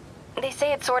mean? They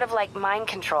say it's sort of like mind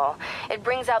control. It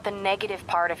brings out the negative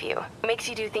part of you. Makes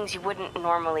you do things you wouldn't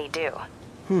normally do.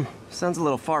 Sounds a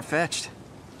little far-fetched.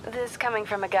 This coming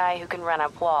from a guy who can run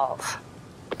up walls.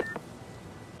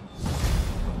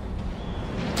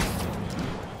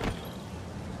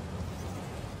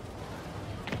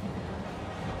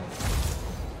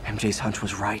 MJ's hunch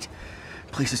was right.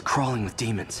 Place is crawling with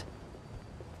demons.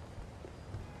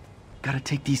 Gotta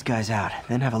take these guys out,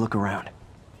 then have a look around.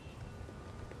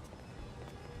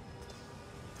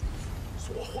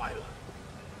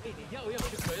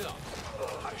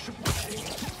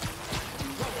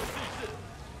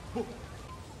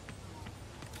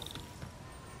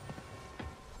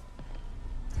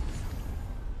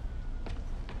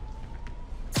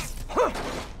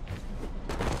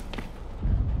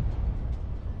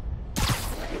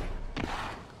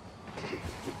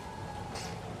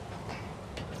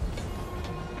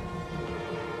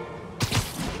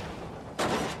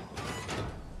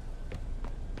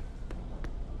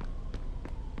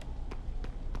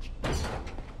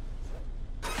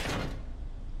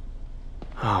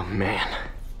 Oh, man.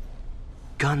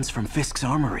 Guns from Fisk's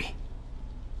armory.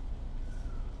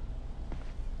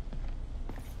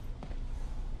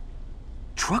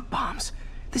 Truck bombs?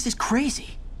 This is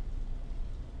crazy.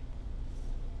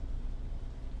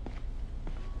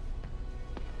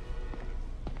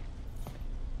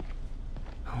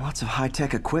 Lots of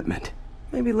high-tech equipment.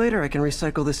 Maybe later I can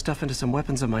recycle this stuff into some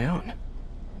weapons of my own.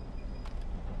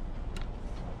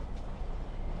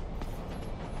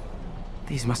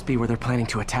 These must be where they're planning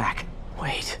to attack.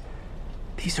 Wait,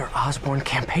 these are Osborn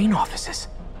campaign offices.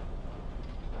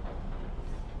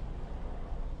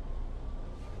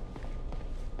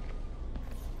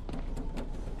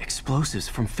 Explosives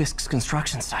from Fisk's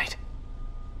construction site.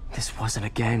 This wasn't a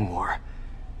gang war.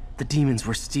 The demons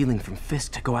were stealing from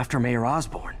Fisk to go after Mayor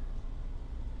Osborn.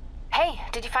 Hey,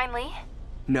 did you find Lee?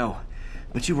 No,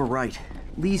 but you were right.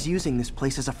 Lee's using this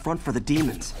place as a front for the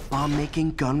demons.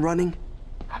 Bomb-making, gun-running.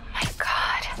 Oh my god.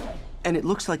 And it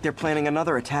looks like they're planning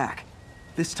another attack.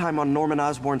 This time on Norman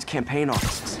Osborn's campaign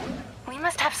offices. We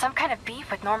must have some kind of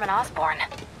beef with Norman Osborn.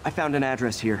 I found an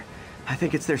address here. I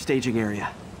think it's their staging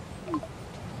area.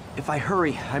 If I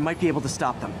hurry, I might be able to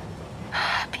stop them.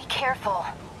 Be careful.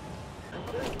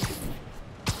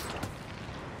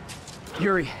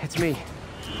 Yuri, it's me.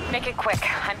 Make it quick.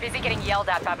 I'm busy getting yelled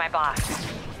at by my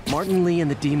boss. Martin Lee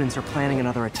and the demons are planning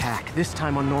another attack, this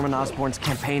time on Norman Osborn's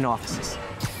campaign offices.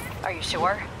 Are you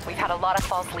sure? We've had a lot of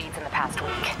false leads in the past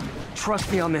week.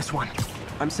 Trust me on this one.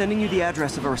 I'm sending you the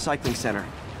address of a recycling center.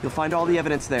 You'll find all the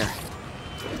evidence there.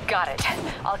 Got it.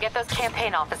 I'll get those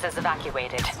campaign offices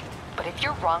evacuated. But if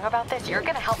you're wrong about this, you're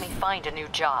gonna help me find a new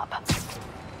job.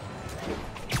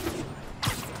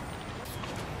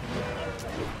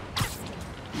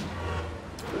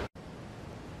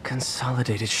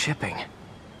 Consolidated shipping.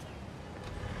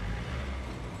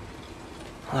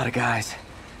 A lot of guys.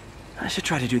 I should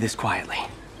try to do this quietly,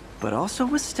 but also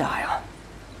with style.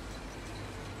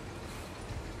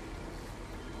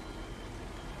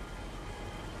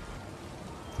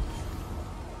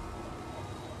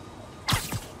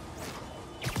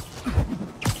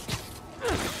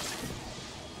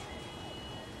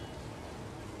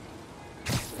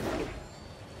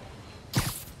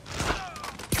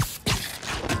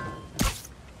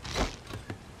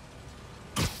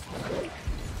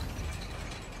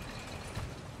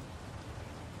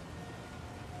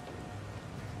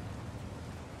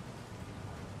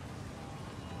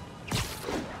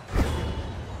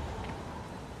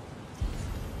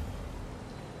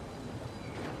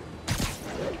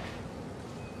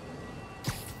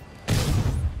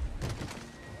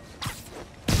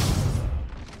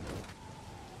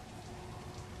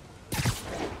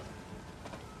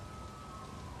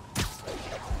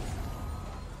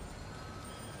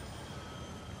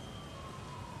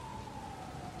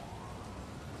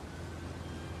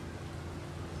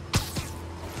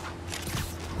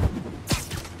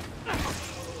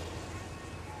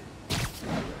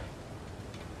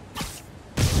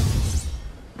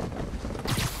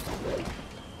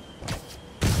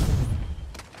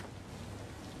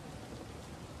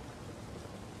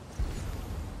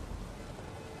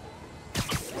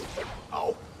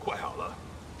好，快好了，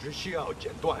只需要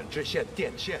剪断这线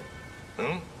电线。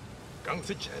钢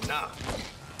丝尘啊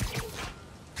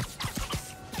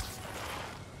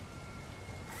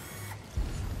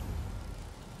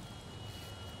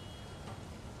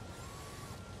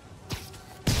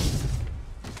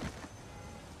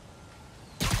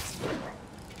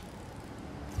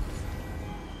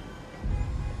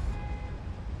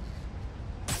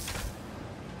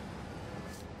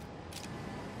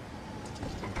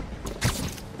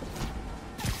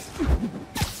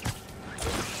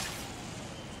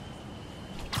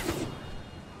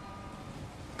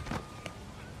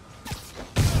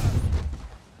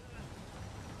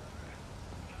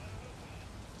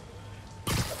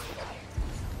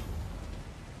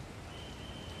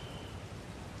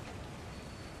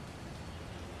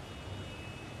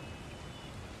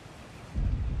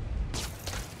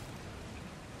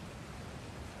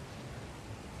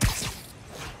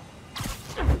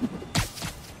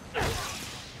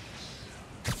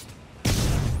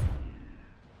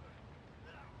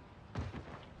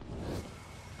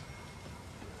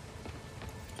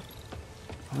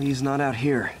！He's not out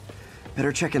here.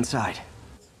 Better check inside.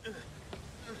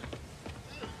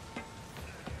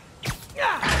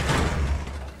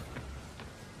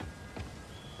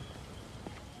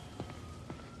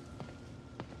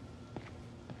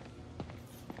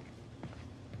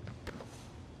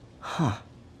 Huh.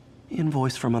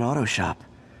 Invoice from an auto shop.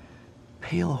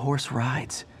 Pale Horse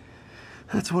Rides.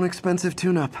 That's one expensive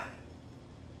tune-up.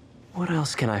 What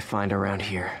else can I find around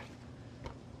here?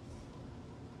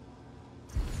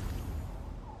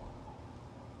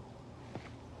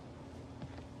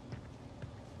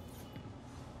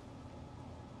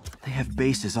 They have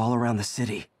bases all around the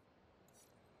city.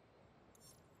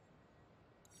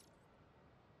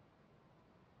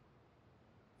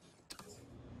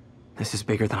 This is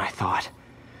bigger than I thought.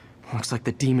 Looks like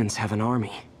the demons have an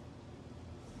army.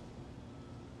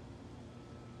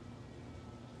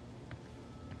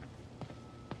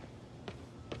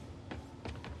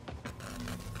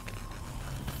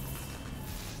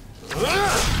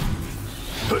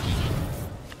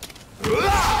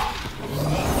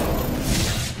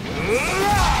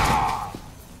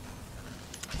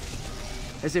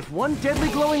 As if one deadly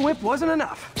glowing whip wasn't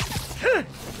enough.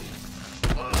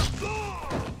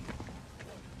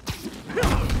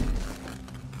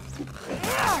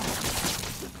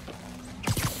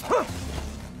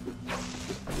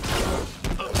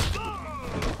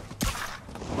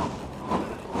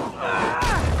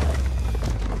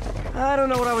 I don't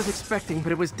know what I was expecting,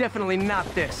 but it was definitely not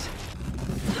this.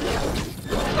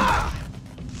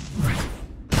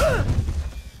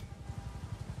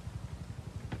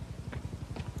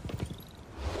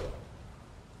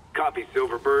 Copy,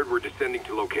 Silverbird. We're descending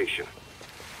to location.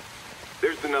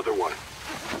 There's another one.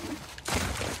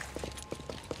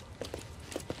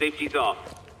 Safety's off.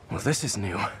 Well, this is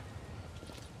new.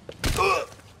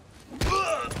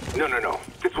 No.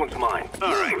 This one's mine.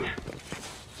 All right.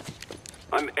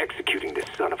 I'm executing this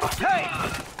son of a... Hey!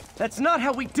 That's not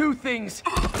how we do things!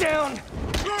 Down!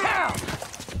 Down!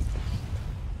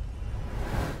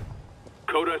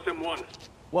 Code SM-1.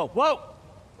 Whoa, whoa!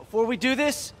 Before we do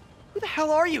this, who the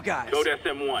hell are you guys? Code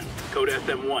SM-1. Code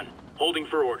SM-1. Holding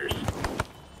for orders.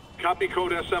 Copy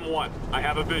Code SM-1. I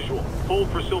have a visual. Hold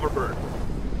for Silverbird.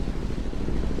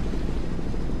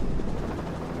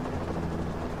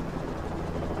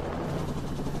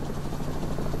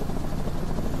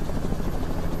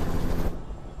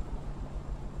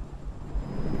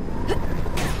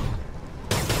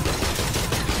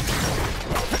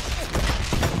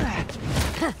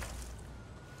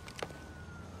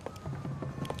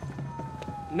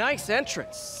 Nice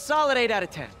entrance. Solid 8 out of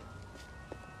 10.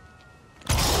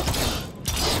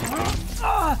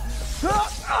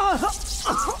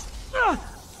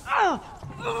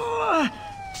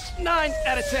 9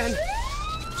 out of 10.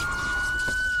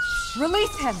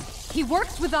 Release him. He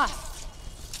works with us.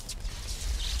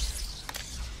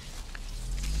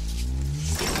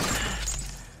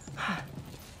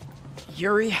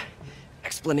 Yuri,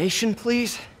 explanation,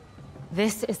 please?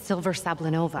 This is Silver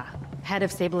Sablinova, head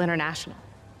of Sable International,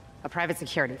 a private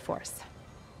security force.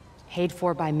 Paid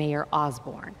for by Mayor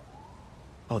Osborn.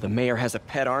 Oh, the mayor has a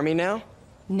pet army now?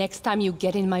 Next time you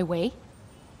get in my way,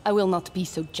 I will not be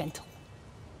so gentle.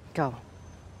 Go.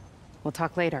 We'll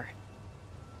talk later.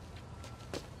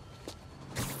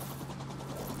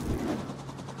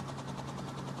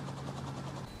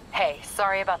 Hey,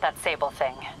 sorry about that Sable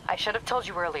thing. I should have told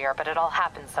you earlier, but it all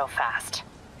happened so fast.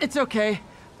 It's okay.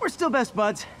 We're still best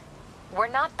buds. We're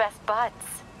not best buds.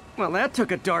 Well, that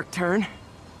took a dark turn.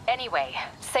 Anyway,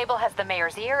 Sable has the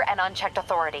mayor's ear and unchecked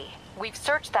authority. We've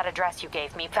searched that address you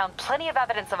gave me, found plenty of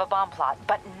evidence of a bomb plot,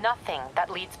 but nothing that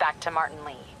leads back to Martin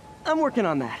Lee. I'm working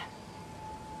on that.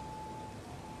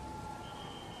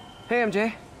 Hey,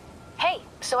 MJ. Hey,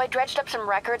 so I dredged up some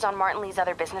records on Martin Lee's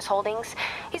other business holdings.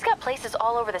 He's got places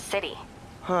all over the city.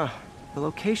 Huh. The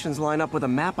locations line up with a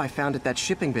map I found at that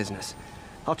shipping business.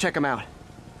 I'll check them out.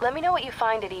 Let me know what you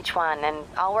find at each one, and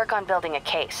I'll work on building a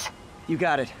case. You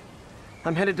got it.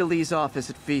 I'm headed to Lee's office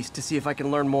at Feast to see if I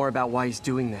can learn more about why he's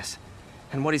doing this,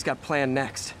 and what he's got planned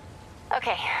next.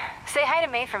 Okay, say hi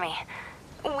to May for me.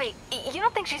 Wait, you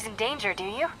don't think she's in danger, do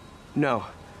you? No.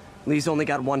 Lee's only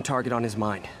got one target on his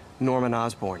mind, Norman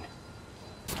Osborn.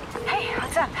 Hey,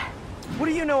 what's up? What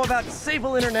do you know about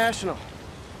Sable International?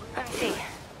 Let me see.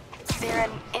 They're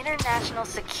an international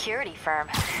security firm,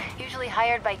 usually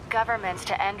hired by governments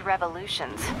to end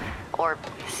revolutions, or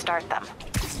start them.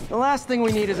 The last thing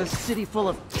we need is a city full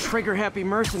of trigger-happy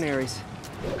mercenaries.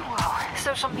 Whoa,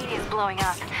 social media's blowing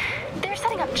up. They're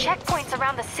setting up checkpoints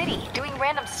around the city, doing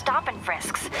random stop and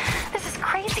frisks. This is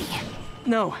crazy.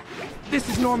 No, this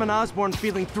is Norman Osborn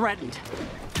feeling threatened.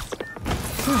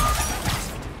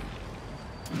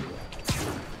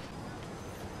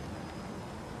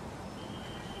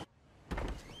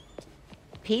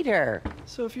 Peter.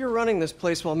 So if you're running this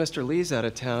place while Mr. Lee's out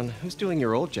of town, who's doing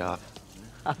your old job?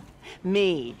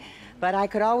 Me. But I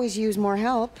could always use more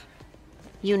help.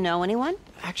 You know anyone?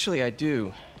 Actually, I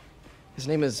do. His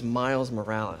name is Miles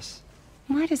Morales.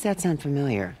 Why does that sound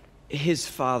familiar? His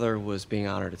father was being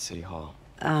honored at City Hall.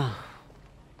 Oh.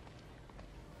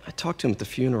 I talked to him at the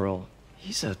funeral.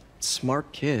 He's a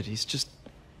smart kid. He's just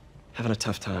having a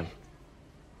tough time.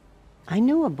 I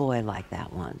knew a boy like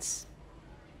that once.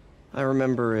 I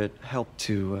remember it helped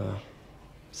to,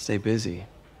 stay busy.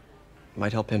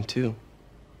 Might help him, too.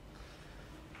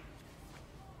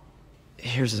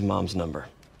 Here's his mom's number.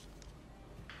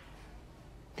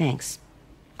 Thanks.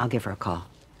 I'll give her a call.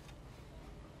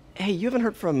 Hey, you haven't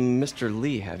heard from Mr.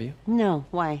 Lee, have you? No,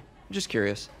 why? Just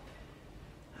curious.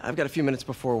 I've got a few minutes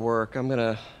before work. I'm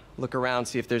gonna look around,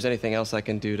 see if there's anything else I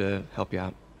can do to help you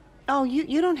out. Oh,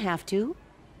 you don't have to.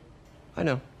 I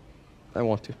know. I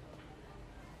want to.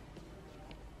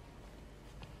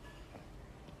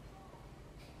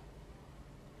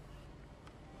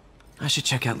 I should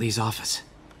check out Lee's office.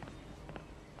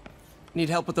 Need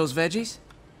help with those veggies?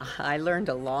 I learned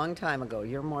a long time ago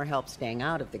you're more help staying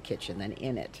out of the kitchen than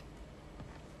in it.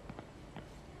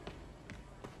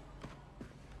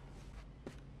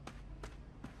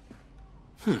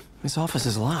 His office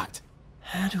is locked.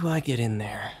 How do I get in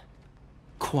there?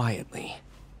 Quietly.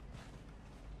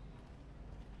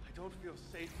 I don't feel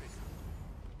safe.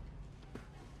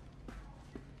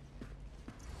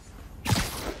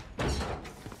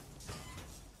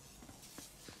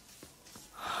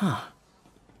 Huh.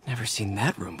 Never seen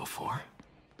that room before.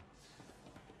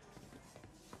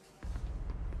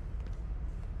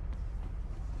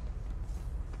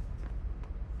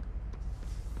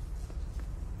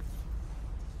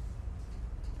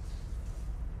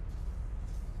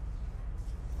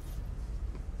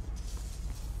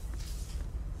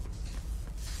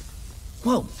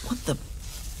 Whoa, what the?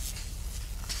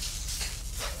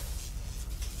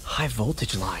 High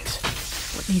voltage lines.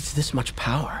 What needs this much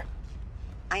power?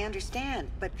 I understand,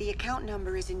 but the account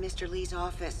number is in Mr. Lee's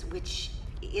office, which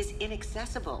is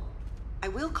inaccessible. I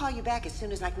will call you back as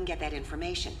soon as I can get that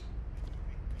information.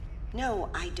 No,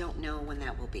 I don't know when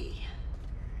that will be.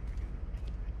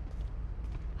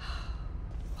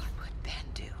 What would Ben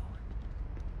do?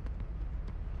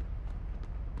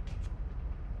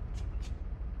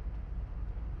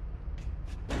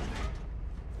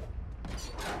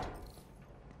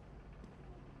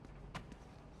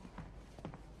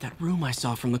 That room I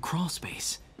saw from the crawl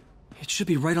space. It should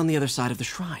be right on the other side of the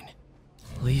shrine.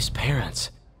 Lee's parents.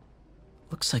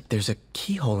 Looks like there's a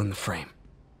keyhole in the frame.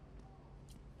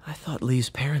 I thought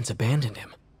Lee's parents abandoned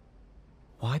him.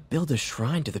 Why build a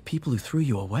shrine to the people who threw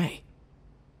you away?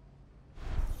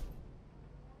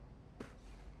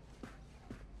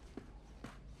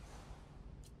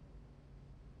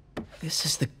 This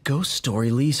is the ghost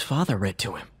story Lee's father read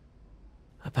to him.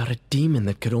 About a demon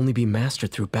that could only be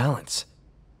mastered through balance.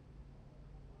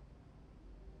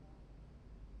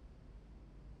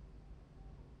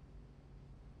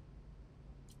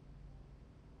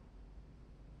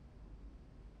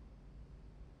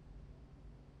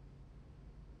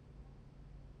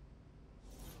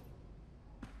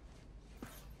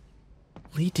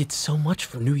 Lee did so much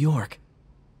for New York.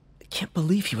 I can't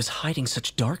believe he was hiding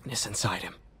such darkness inside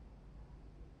him.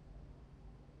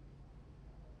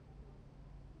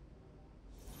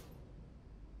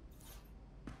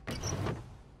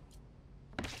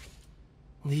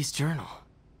 Lee's journal.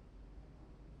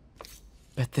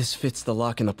 Bet this fits the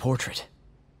lock in the portrait.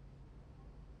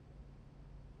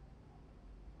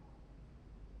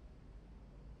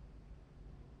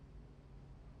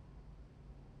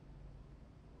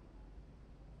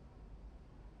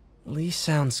 Lee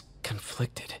sounds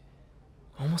conflicted.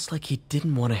 Almost like he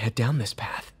didn't want to head down this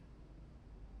path.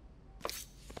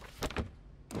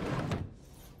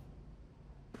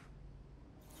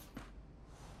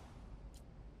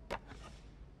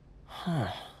 Huh.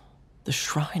 The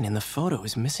shrine in the photo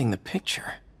is missing the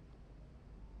picture.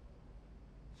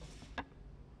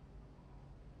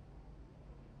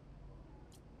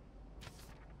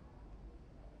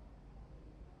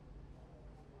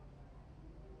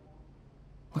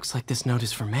 Looks like this note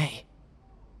is for May.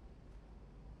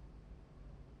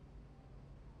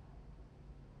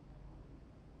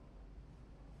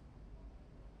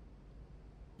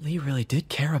 Lee really did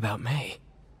care about May.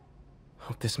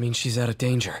 Hope this means she's out of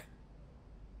danger.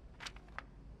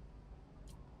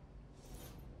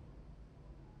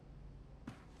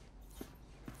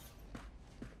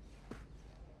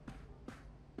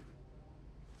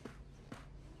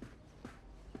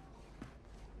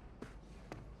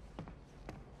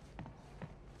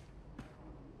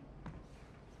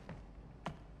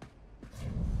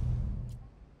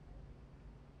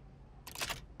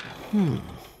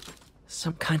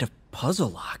 Some kind of puzzle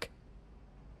lock.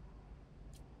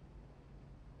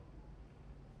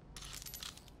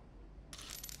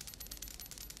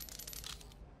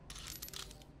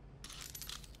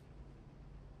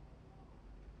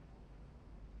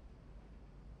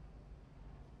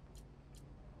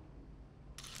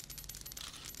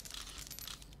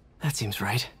 That seems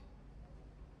right.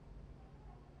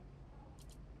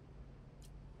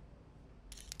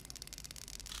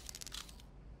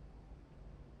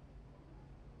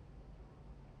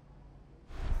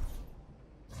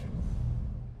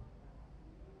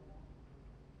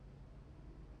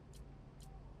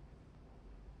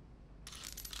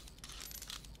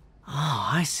 Oh,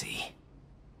 I see.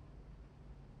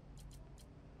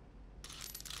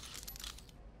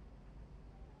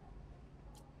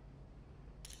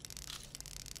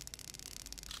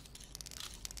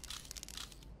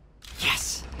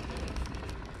 Yes!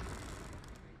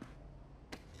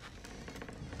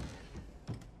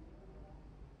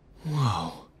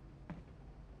 Whoa.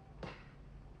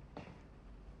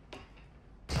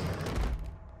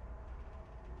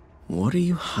 What are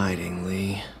you hiding,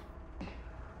 Lee?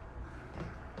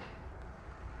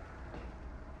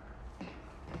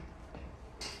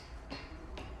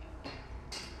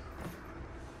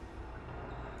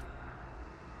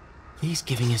 Lee's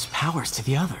giving his powers to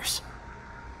the others.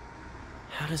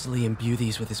 How does Lee imbue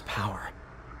these with his power?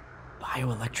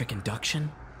 Bioelectric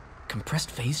induction?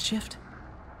 Compressed phase shift?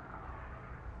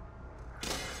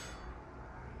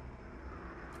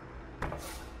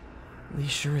 Lee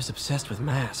sure is obsessed with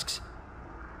masks.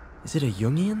 Is it a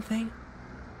Jungian thing?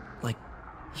 Like,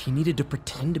 he needed to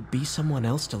pretend to be someone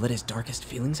else to let his darkest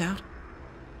feelings out?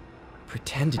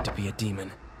 Pretended to be a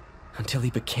demon, until he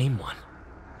became one.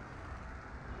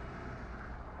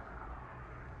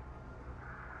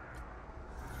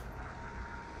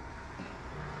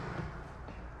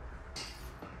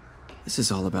 This is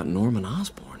all about Norman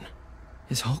Osborn.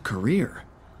 His whole career.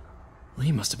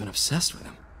 Lee must have been obsessed with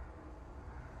him.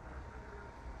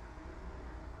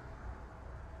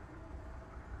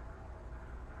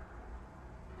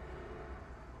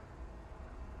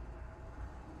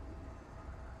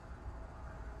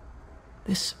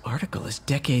 This article is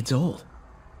decades old.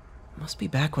 Must be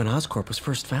back when Oscorp was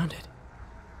first founded.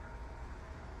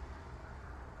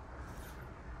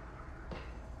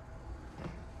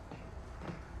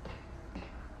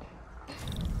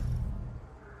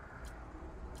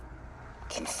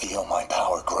 Can feel my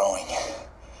power growing,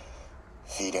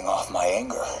 feeding off my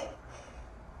anger.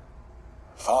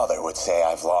 Father would say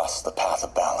I've lost the path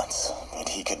of balance, but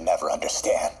he could never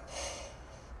understand.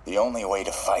 The only way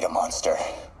to fight a monster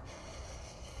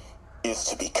is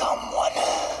to become one.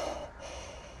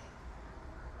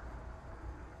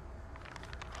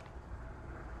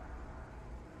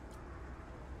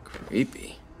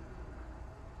 Creepy.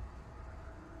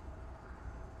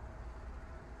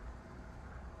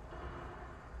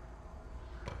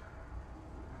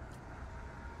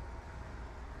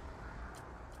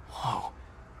 Whoa.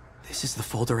 This is the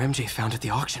folder MJ found at the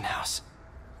auction house.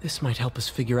 This might help us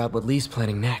figure out what Lee's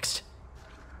planning next.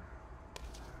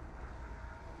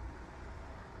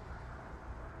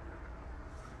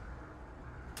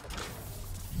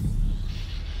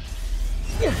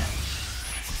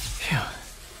 Phew.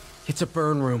 It's a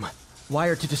burn room,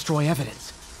 wired to destroy evidence.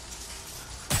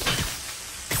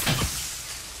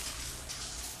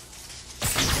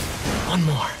 One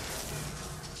more.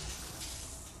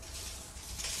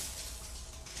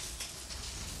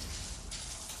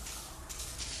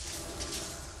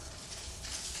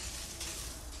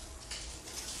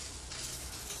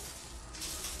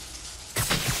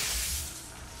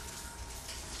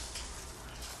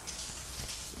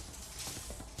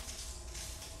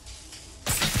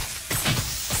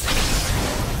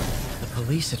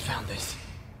 Police had found this.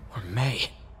 Or May.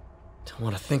 Don't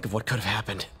want to think of what could have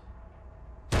happened.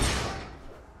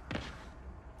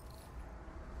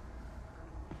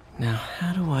 Now,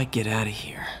 how do I get out of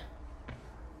here?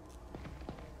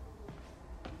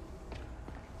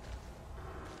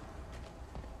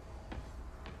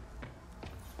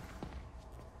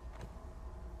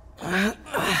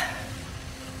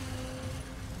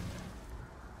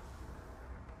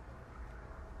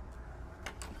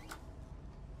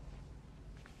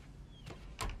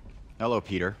 Hello,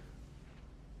 Peter.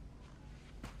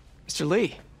 Mr.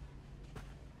 Lee.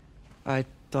 I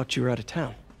thought you were out of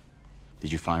town.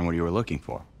 Did you find what you were looking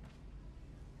for?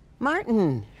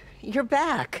 Martin, you're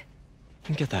back.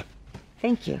 Get that.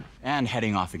 Thank you. And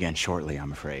heading off again shortly,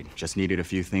 I'm afraid. Just needed a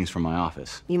few things from my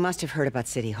office. You must have heard about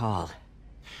City Hall.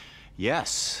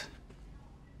 Yes.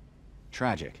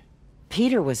 Tragic.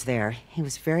 Peter was there. He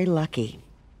was very lucky.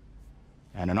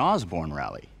 And an Osborn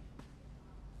rally.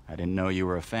 I didn't know you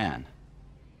were a fan.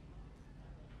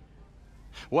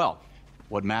 Well,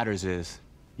 what matters is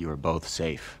you are both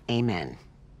safe. Amen.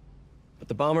 But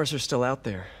the bombers are still out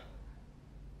there.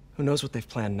 Who knows what they've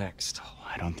planned next? Oh,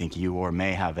 I don't think you or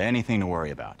May have anything to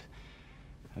worry about.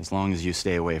 As long as you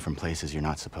stay away from places you're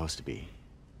not supposed to be.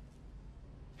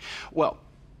 Well,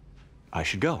 I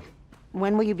should go.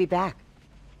 When will you be back?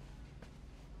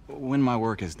 When my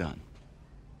work is done.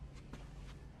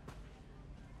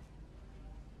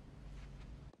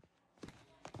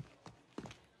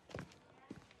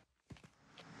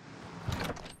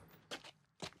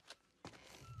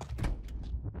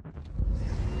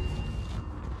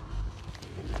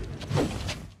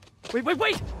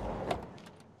 Wait!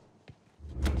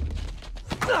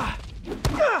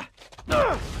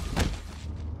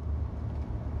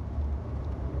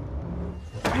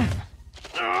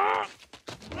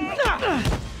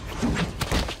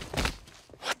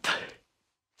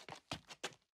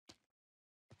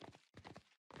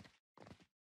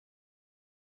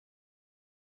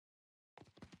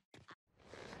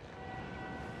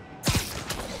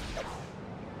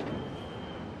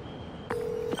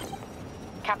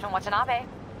 Captain Watanabe.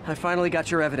 I finally got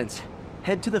your evidence.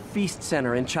 Head to the Feast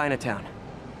Center in Chinatown.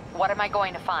 What am I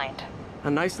going to find?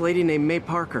 A nice lady named May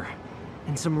Parker.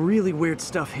 And some really weird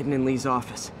stuff hidden in Lee's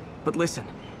office. But listen,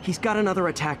 he's got another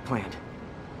attack planned.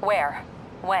 Where?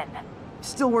 When?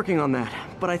 Still working on that,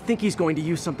 but I think he's going to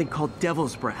use something called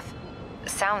Devil's Breath.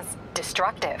 Sounds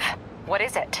destructive. What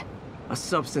is it? A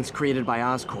substance created by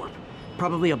Oscorp.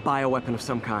 Probably a bioweapon of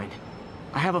some kind.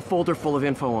 I have a folder full of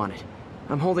info on it.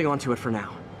 I'm holding on to it for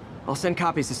now. I'll send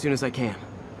copies as soon as I can.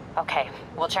 Okay,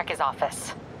 we'll check his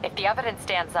office. If the evidence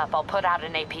stands up, I'll put out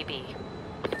an APB.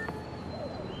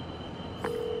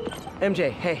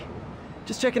 MJ, hey.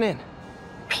 Just checking in.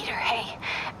 Peter, hey.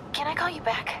 Can I call you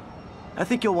back? I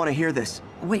think you'll want to hear this.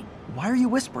 Wait, Why are you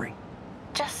whispering?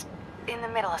 Just in the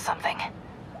middle of something.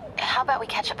 How about we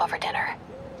catch up over dinner?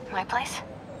 My place?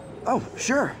 Oh,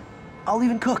 sure. I'll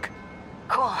even cook.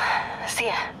 Cool. See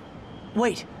ya.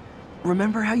 Wait.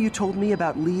 Remember how you told me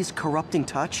about Lee's corrupting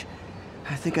touch?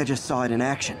 I think I just saw it in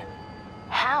action.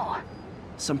 How?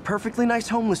 Some perfectly nice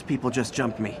homeless people just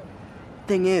jumped me.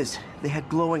 Thing is, they had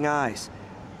glowing eyes.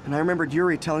 And I remembered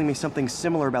Yuri telling me something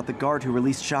similar about the guard who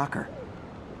released Shocker.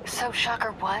 So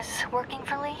Shocker was working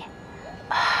for Lee?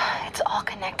 It's all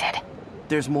connected.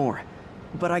 There's more.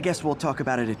 But I guess we'll talk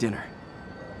about it at dinner.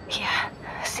 Yeah.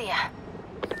 See ya.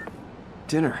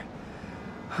 Dinner?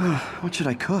 What should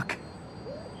I cook?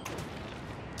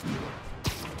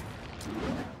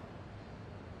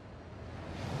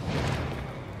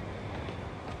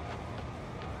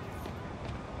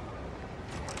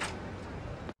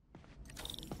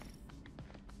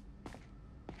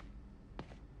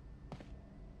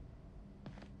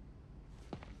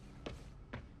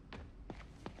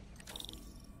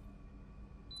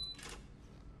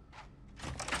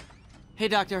 Hey,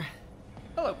 Doctor.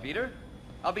 Hello, Peter.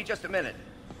 I'll be just a minute.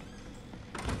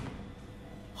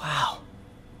 Wow.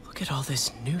 Look at all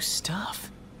this new stuff.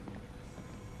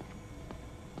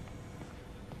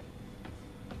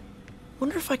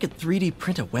 Wonder if I could 3D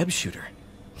print a web shooter.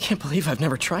 Can't believe I've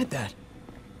never tried that.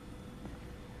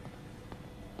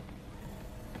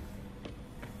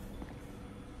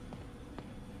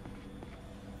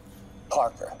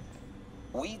 Parker,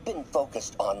 we've been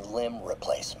focused on limb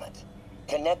replacement.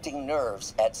 Connecting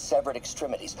nerves at severed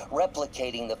extremities,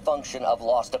 replicating the function of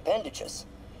lost appendages.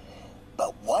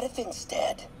 But what if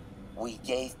instead, we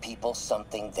gave people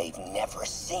something they've never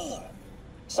seen?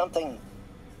 Something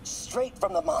straight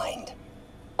from the mind.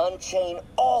 Unchain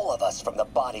all of us from the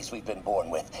bodies we've been born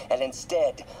with, and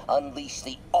instead unleash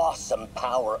the awesome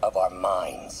power of our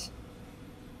minds.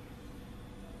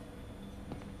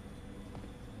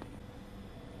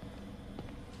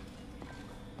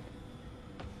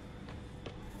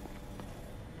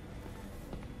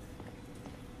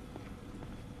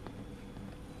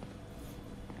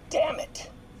 Damn it!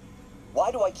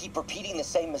 Why do I keep repeating the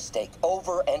same mistake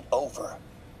over and over?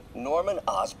 Norman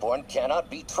Osborn cannot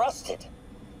be trusted.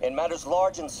 In matters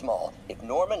large and small, if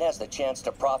Norman has the chance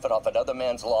to profit off another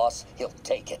man's loss, he'll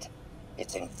take it.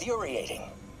 It's infuriating.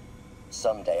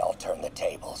 Someday I'll turn the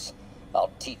tables.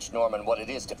 I'll teach Norman what it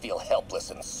is to feel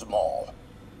helpless and small.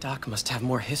 Doc must have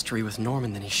more history with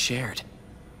Norman than he shared.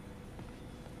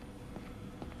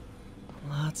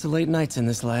 Lots of late nights in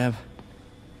this lab.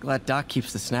 Glad Doc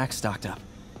keeps the snacks stocked up.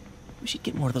 We should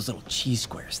get more of those little cheese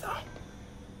squares, though.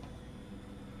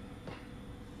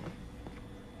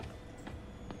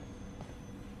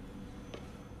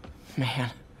 Man,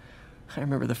 I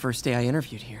remember the first day I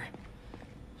interviewed here.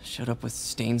 Showed up with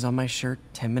stains on my shirt,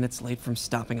 10 minutes late from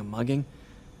stopping a mugging.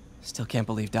 Still can't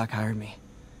believe Doc hired me.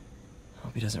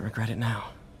 Hope he doesn't regret it now.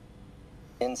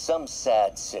 In some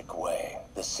sad, sick way,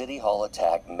 the City Hall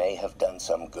attack may have done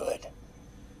some good.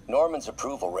 Norman's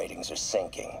approval ratings are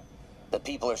sinking. The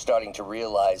people are starting to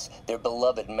realize their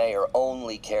beloved mayor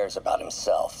only cares about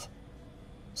himself.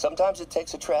 Sometimes it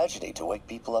takes a tragedy to wake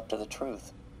people up to the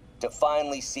truth, to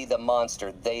finally see the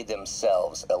monster they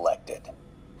themselves elected.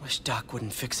 Wish Doc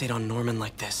wouldn't fixate on Norman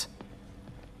like this.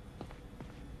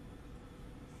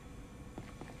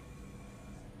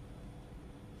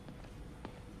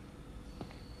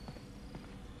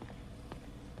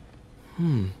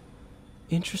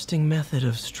 Interesting method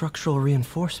of structural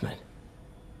reinforcement.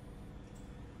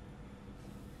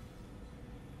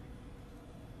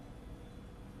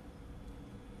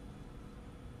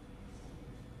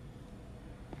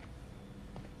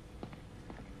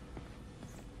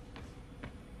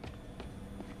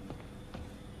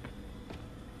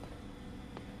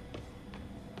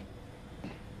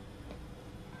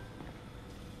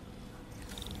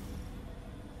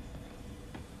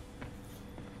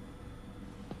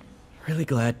 Really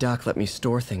glad Doc let me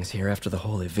store things here after the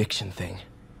whole eviction thing.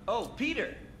 Oh,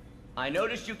 Peter! I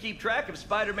noticed you keep track of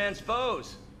Spider-Man's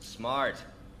foes. Smart.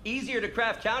 Easier to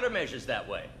craft countermeasures that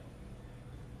way.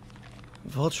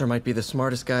 Vulture might be the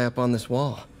smartest guy up on this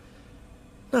wall.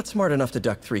 Not smart enough to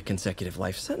duck 3 consecutive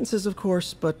life sentences, of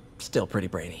course, but still pretty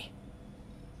brainy.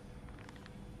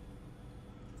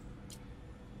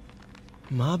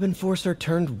 Mob enforcer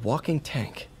turned walking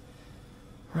tank.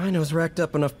 Rhino's racked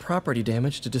up enough property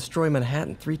damage to destroy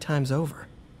Manhattan 3 times over.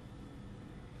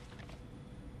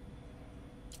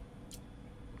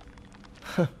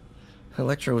 Huh.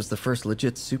 Electro was the first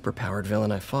legit superpowered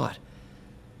villain I fought.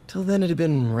 Till then it had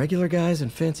been regular guys in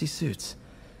fancy suits.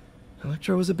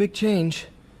 Electro was a big change.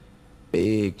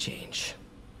 Big change.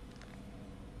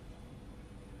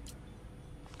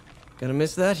 Gonna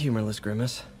miss that humorless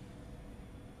grimace.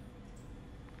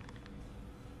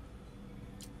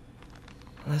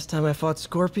 Last time I fought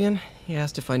Scorpion, he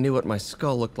asked if I knew what my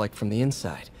skull looked like from the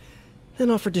inside, then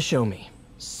offered to show me.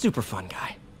 Super fun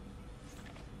guy.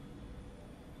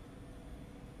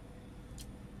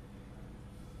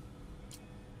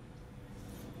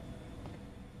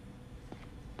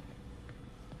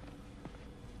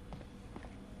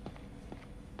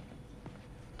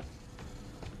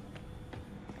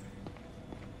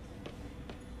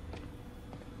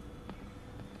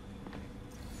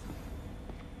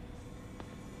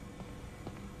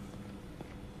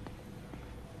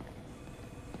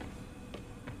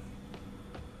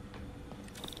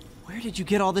 Where did you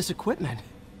get all this equipment?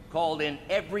 Called in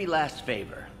every last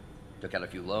favor. Took out a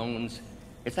few loans.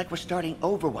 It's like we're starting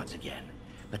over once again.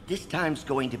 But this time's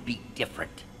going to be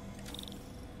different.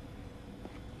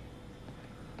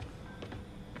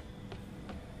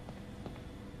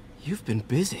 You've been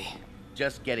busy.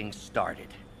 Just getting started.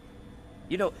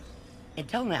 You know,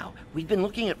 until now, we've been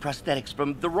looking at prosthetics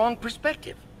from the wrong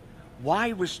perspective. Why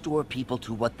restore people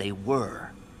to what they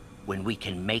were when we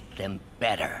can make them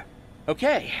better?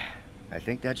 Okay, I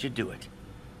think that should do it.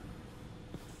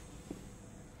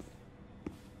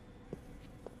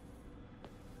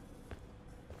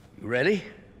 You ready?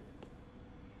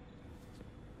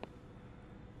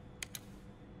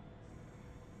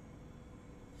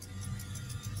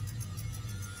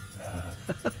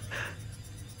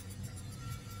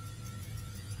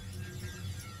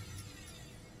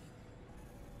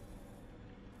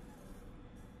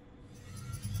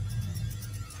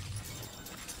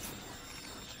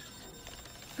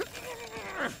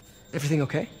 Everything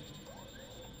okay?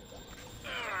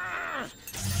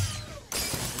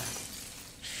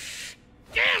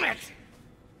 Damn it!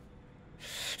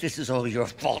 This is all your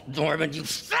fault, Norman, you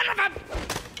son of a...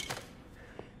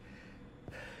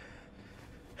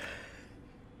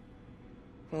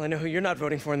 Well, I know who you're not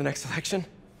voting for in the next election.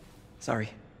 Sorry.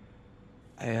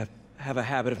 I have a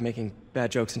habit of making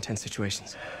bad jokes in tense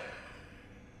situations.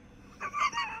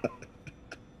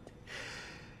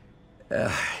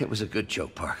 It was a good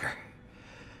joke, Parker.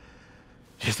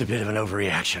 Just a bit of an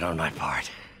overreaction on my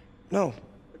part. No,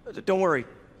 don't worry.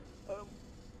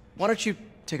 Why don't you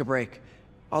take a break?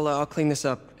 I'll clean this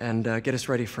up and get us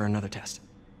ready for another test.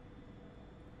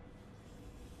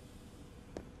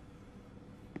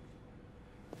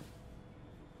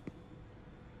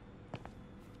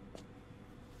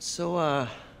 So,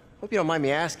 hope you don't mind me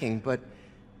asking, but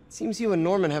it seems you and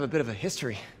Norman have a bit of a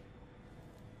history.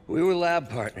 We were lab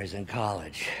partners in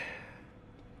college.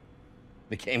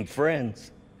 Became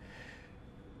friends.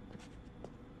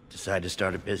 Decided to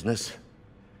start a business.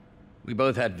 We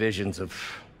both had visions of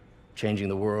changing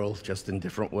the world, just in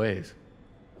different ways.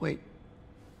 Wait,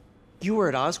 you were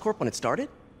at Oscorp when it started?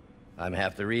 I'm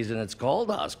half the reason it's called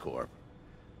Oscorp.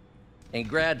 In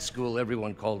grad school,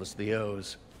 everyone called us the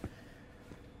O's.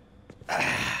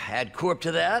 Add Corp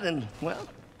to that, and, well,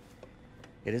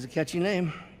 it is a catchy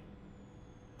name.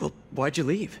 Well, why'd you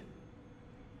leave?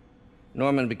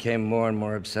 Norman became more and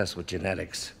more obsessed with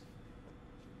genetics.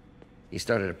 He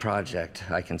started a project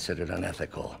I considered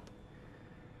unethical.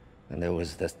 And there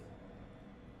was this...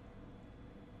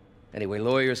 Anyway,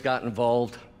 lawyers got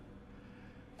involved.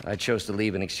 I chose to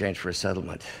leave in exchange for a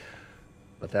settlement.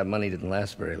 But that money didn't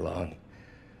last very long.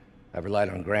 I've relied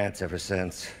on grants ever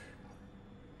since.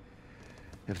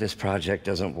 If this project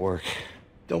doesn't work...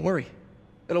 Don't worry.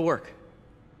 It'll work.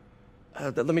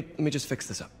 Let me just fix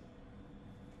this up.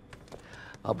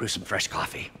 I'll brew some fresh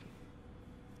coffee.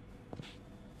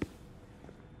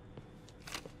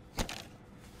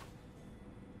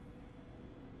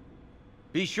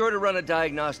 Be sure to run a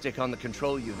diagnostic on the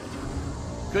control unit.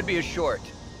 Could be a short.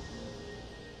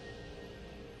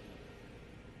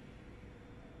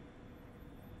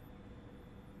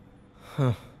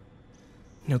 Huh.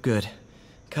 No good.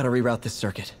 Gotta reroute this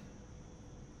circuit.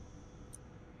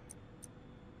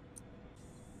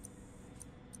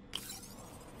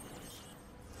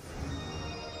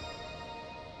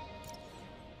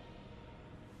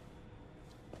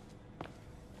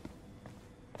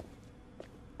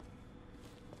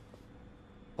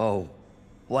 Oh,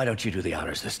 why don't you do the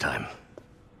honors this time?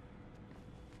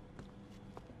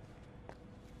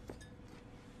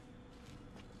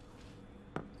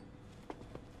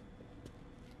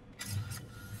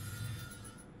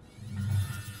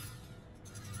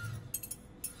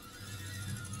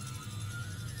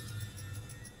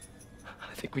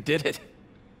 I think we did it.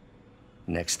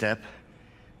 Next step,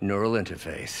 neural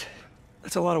interface.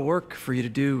 That's a lot of work for you to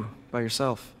do by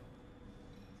yourself.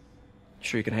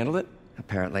 Sure you can handle it?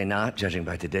 Apparently not, judging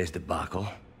by today's debacle.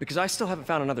 Because I still haven't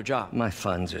found another job. My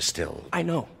funds are still... I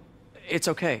know. It's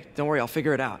okay. Don't worry, I'll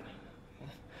figure it out.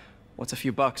 What's a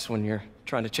few bucks when you're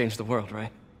trying to change the world,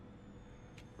 right?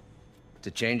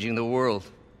 To changing the world.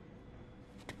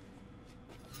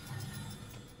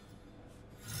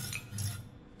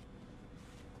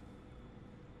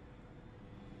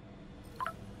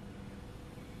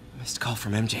 Missed call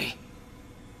from MJ.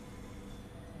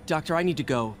 Doctor, I need to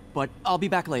go, but I'll be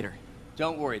back later.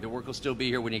 Don't worry, the work will still be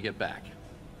here when you get back.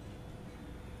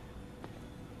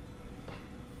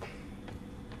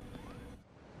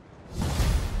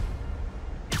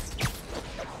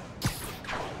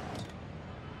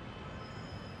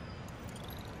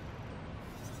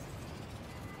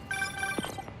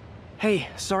 Hey,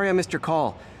 sorry I missed your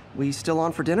call. We still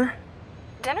on for dinner?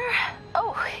 Dinner?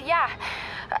 Oh, yeah.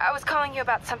 I was calling you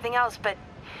about something else, but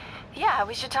yeah,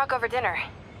 we should talk over dinner.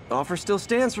 Offer still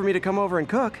stands for me to come over and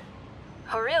cook.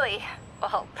 Oh, really?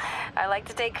 Well, I like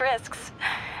to take risks.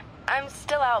 I'm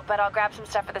still out, but I'll grab some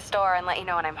stuff at the store and let you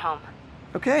know when I'm home.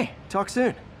 Okay, talk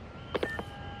soon.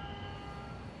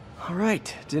 All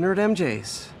right, dinner at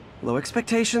MJ's. Low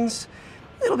expectations.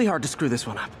 It'll be hard to screw this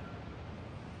one up.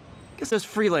 Guess just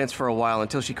freelance for a while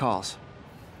until she calls.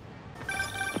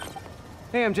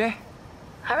 Hey, MJ.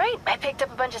 All right, I picked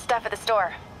up a bunch of stuff at the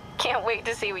store. Can't wait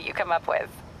to see what you come up with.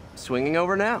 Swinging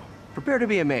over now. Prepare to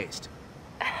be amazed.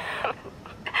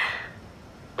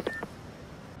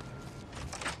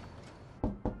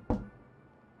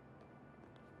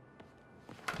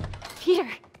 Peter!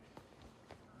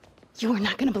 You are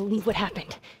not gonna believe what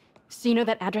happened. So you know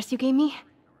that address you gave me?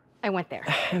 I went there.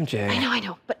 MJ. I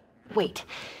know, but wait.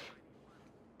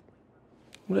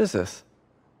 What is this?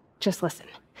 Just listen.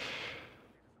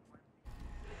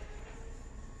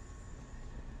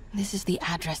 This is the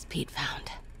address Pete found.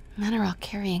 Men are all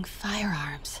carrying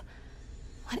firearms.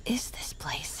 What is this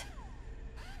place?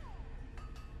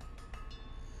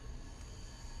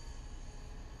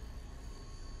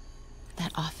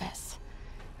 That office.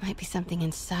 Might be something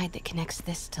inside that connects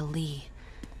this to Lee.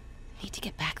 Need to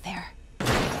get back there.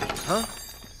 Huh?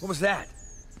 What was that?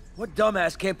 What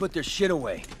dumbass can't put their shit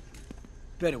away?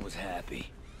 Bet it was Happy.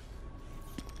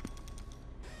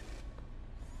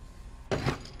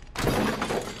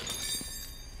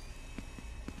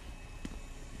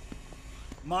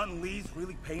 Martin Lee's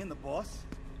really paying the boss?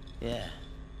 Yeah.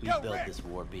 We built this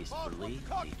war beast for Lee.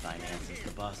 He finances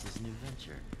the boss's new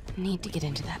venture. Need to get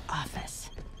into that office.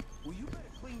 Well, you better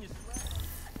clean your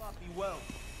sloppy well.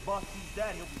 Boss sees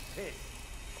that, he'll be pissed.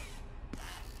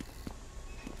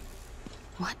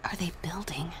 What are they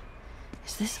building?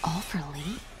 Is this all for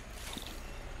Lee?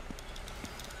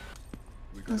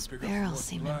 Those barrels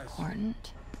seem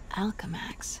important.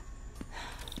 Alchemax.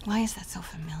 Why is that so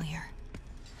familiar?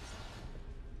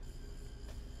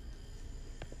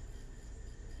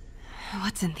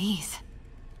 What's in these?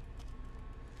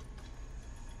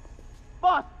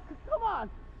 Boss, come on!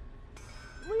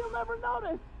 Lee'll never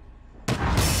notice!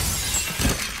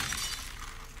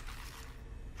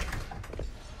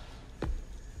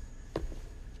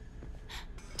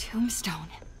 Tombstone.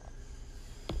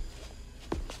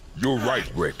 You're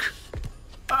right, Rick.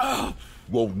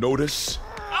 Won't notice?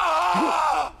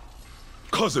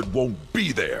 'Cause it won't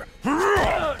be there.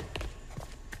 God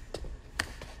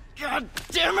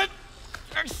damn it!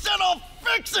 I said I'll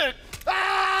fix it!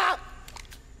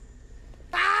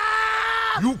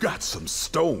 You got some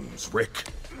stones, Rick.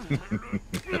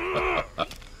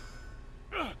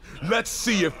 Let's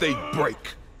see if they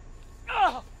break.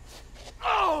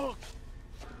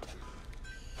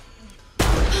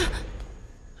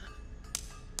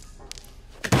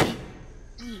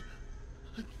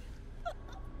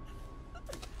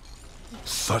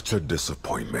 Such a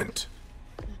disappointment.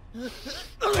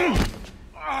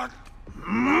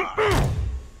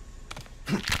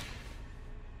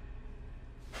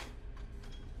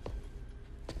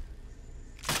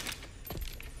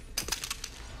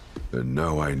 And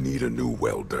now I need a new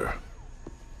welder.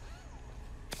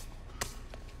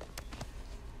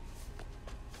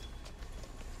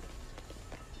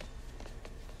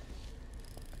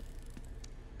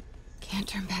 Can't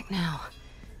turn back now.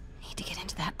 Need to get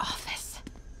into that office.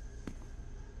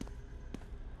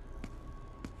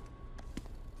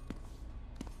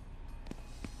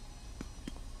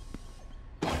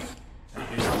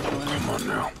 Come on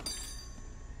now.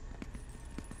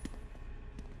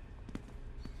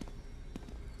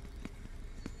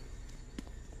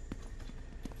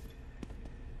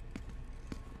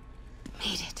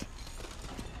 Made it.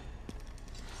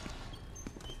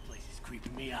 This place is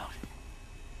creeping me out.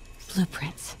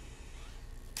 Blueprints.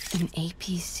 An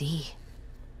APC.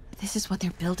 This is what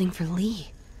they're building for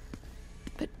Lee.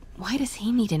 But Why does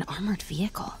he need an armored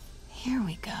vehicle? Here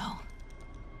we go.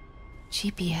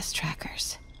 GPS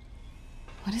trackers.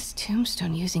 What is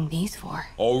Tombstone using these for?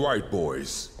 All right,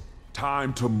 boys.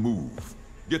 Time to move.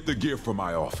 Get the gear from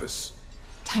my office.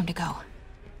 Time to go.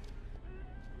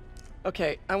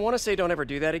 Okay, I want to say don't ever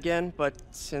do that again, but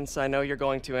since I know you're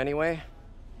going to anyway,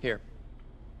 here.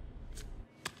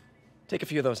 Take a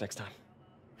few of those next time.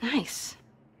 Nice.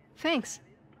 Thanks.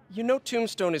 You know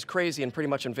Tombstone is crazy and pretty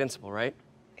much invincible, right?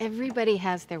 Everybody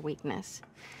has their weakness.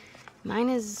 Mine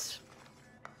is...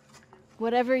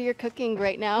 whatever you're cooking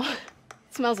right now.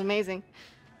 It smells amazing.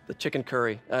 The chicken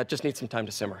curry. Just needs some time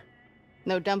to simmer.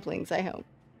 No dumplings, I hope.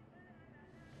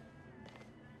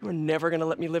 You're never gonna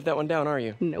let me live that one down, are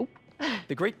you? Nope.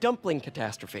 The Great Dumpling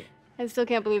Catastrophe. I still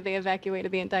can't believe they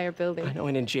evacuated the entire building. I know,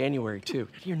 and in January, too.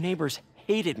 Your neighbors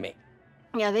hated me.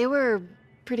 Yeah, they were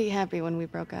pretty happy when we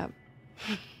broke up.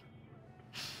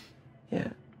 Yeah.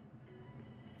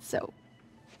 So,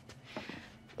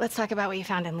 let's talk about what you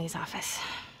found in Lee's office.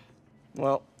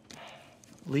 Well,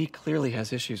 Lee clearly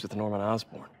has issues with Norman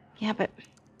Osborn. Yeah, but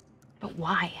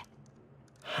why?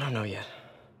 I don't know yet.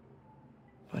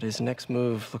 But his next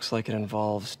move looks like it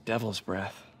involves Devil's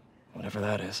Breath. Whatever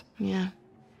that is. Yeah.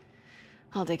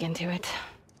 I'll dig into it.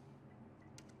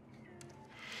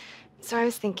 So I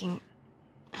was thinking...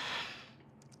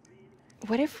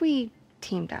 what if we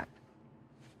teamed up?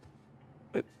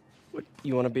 What,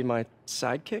 you want to be my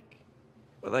sidekick?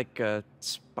 Like a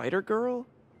spider girl?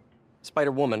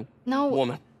 Spider woman? No.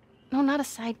 Woman. No, not a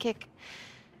sidekick.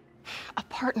 A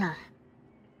partner.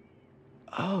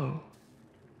 Oh.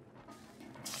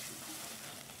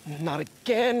 Not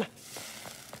again.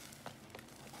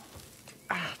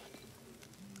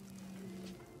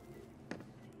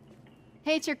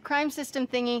 Hey, it's your crime system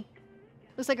thingy.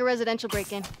 Looks like a residential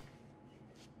break-in.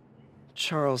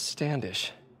 Charles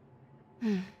Standish.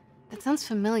 That sounds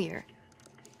familiar.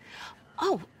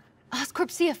 Oh, Oscorp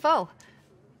CFO.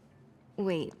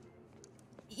 Wait.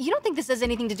 You don't think this has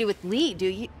anything to do with Lee, do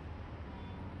you?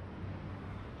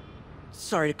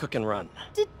 Sorry to cook and run.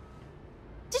 Did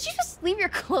you just leave your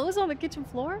clothes on the kitchen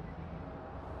floor?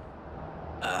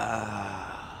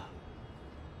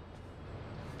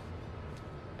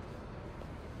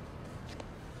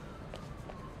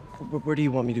 Where do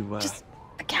you want me to, Just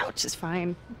a couch is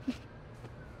fine.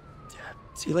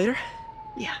 See you later?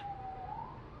 Yeah.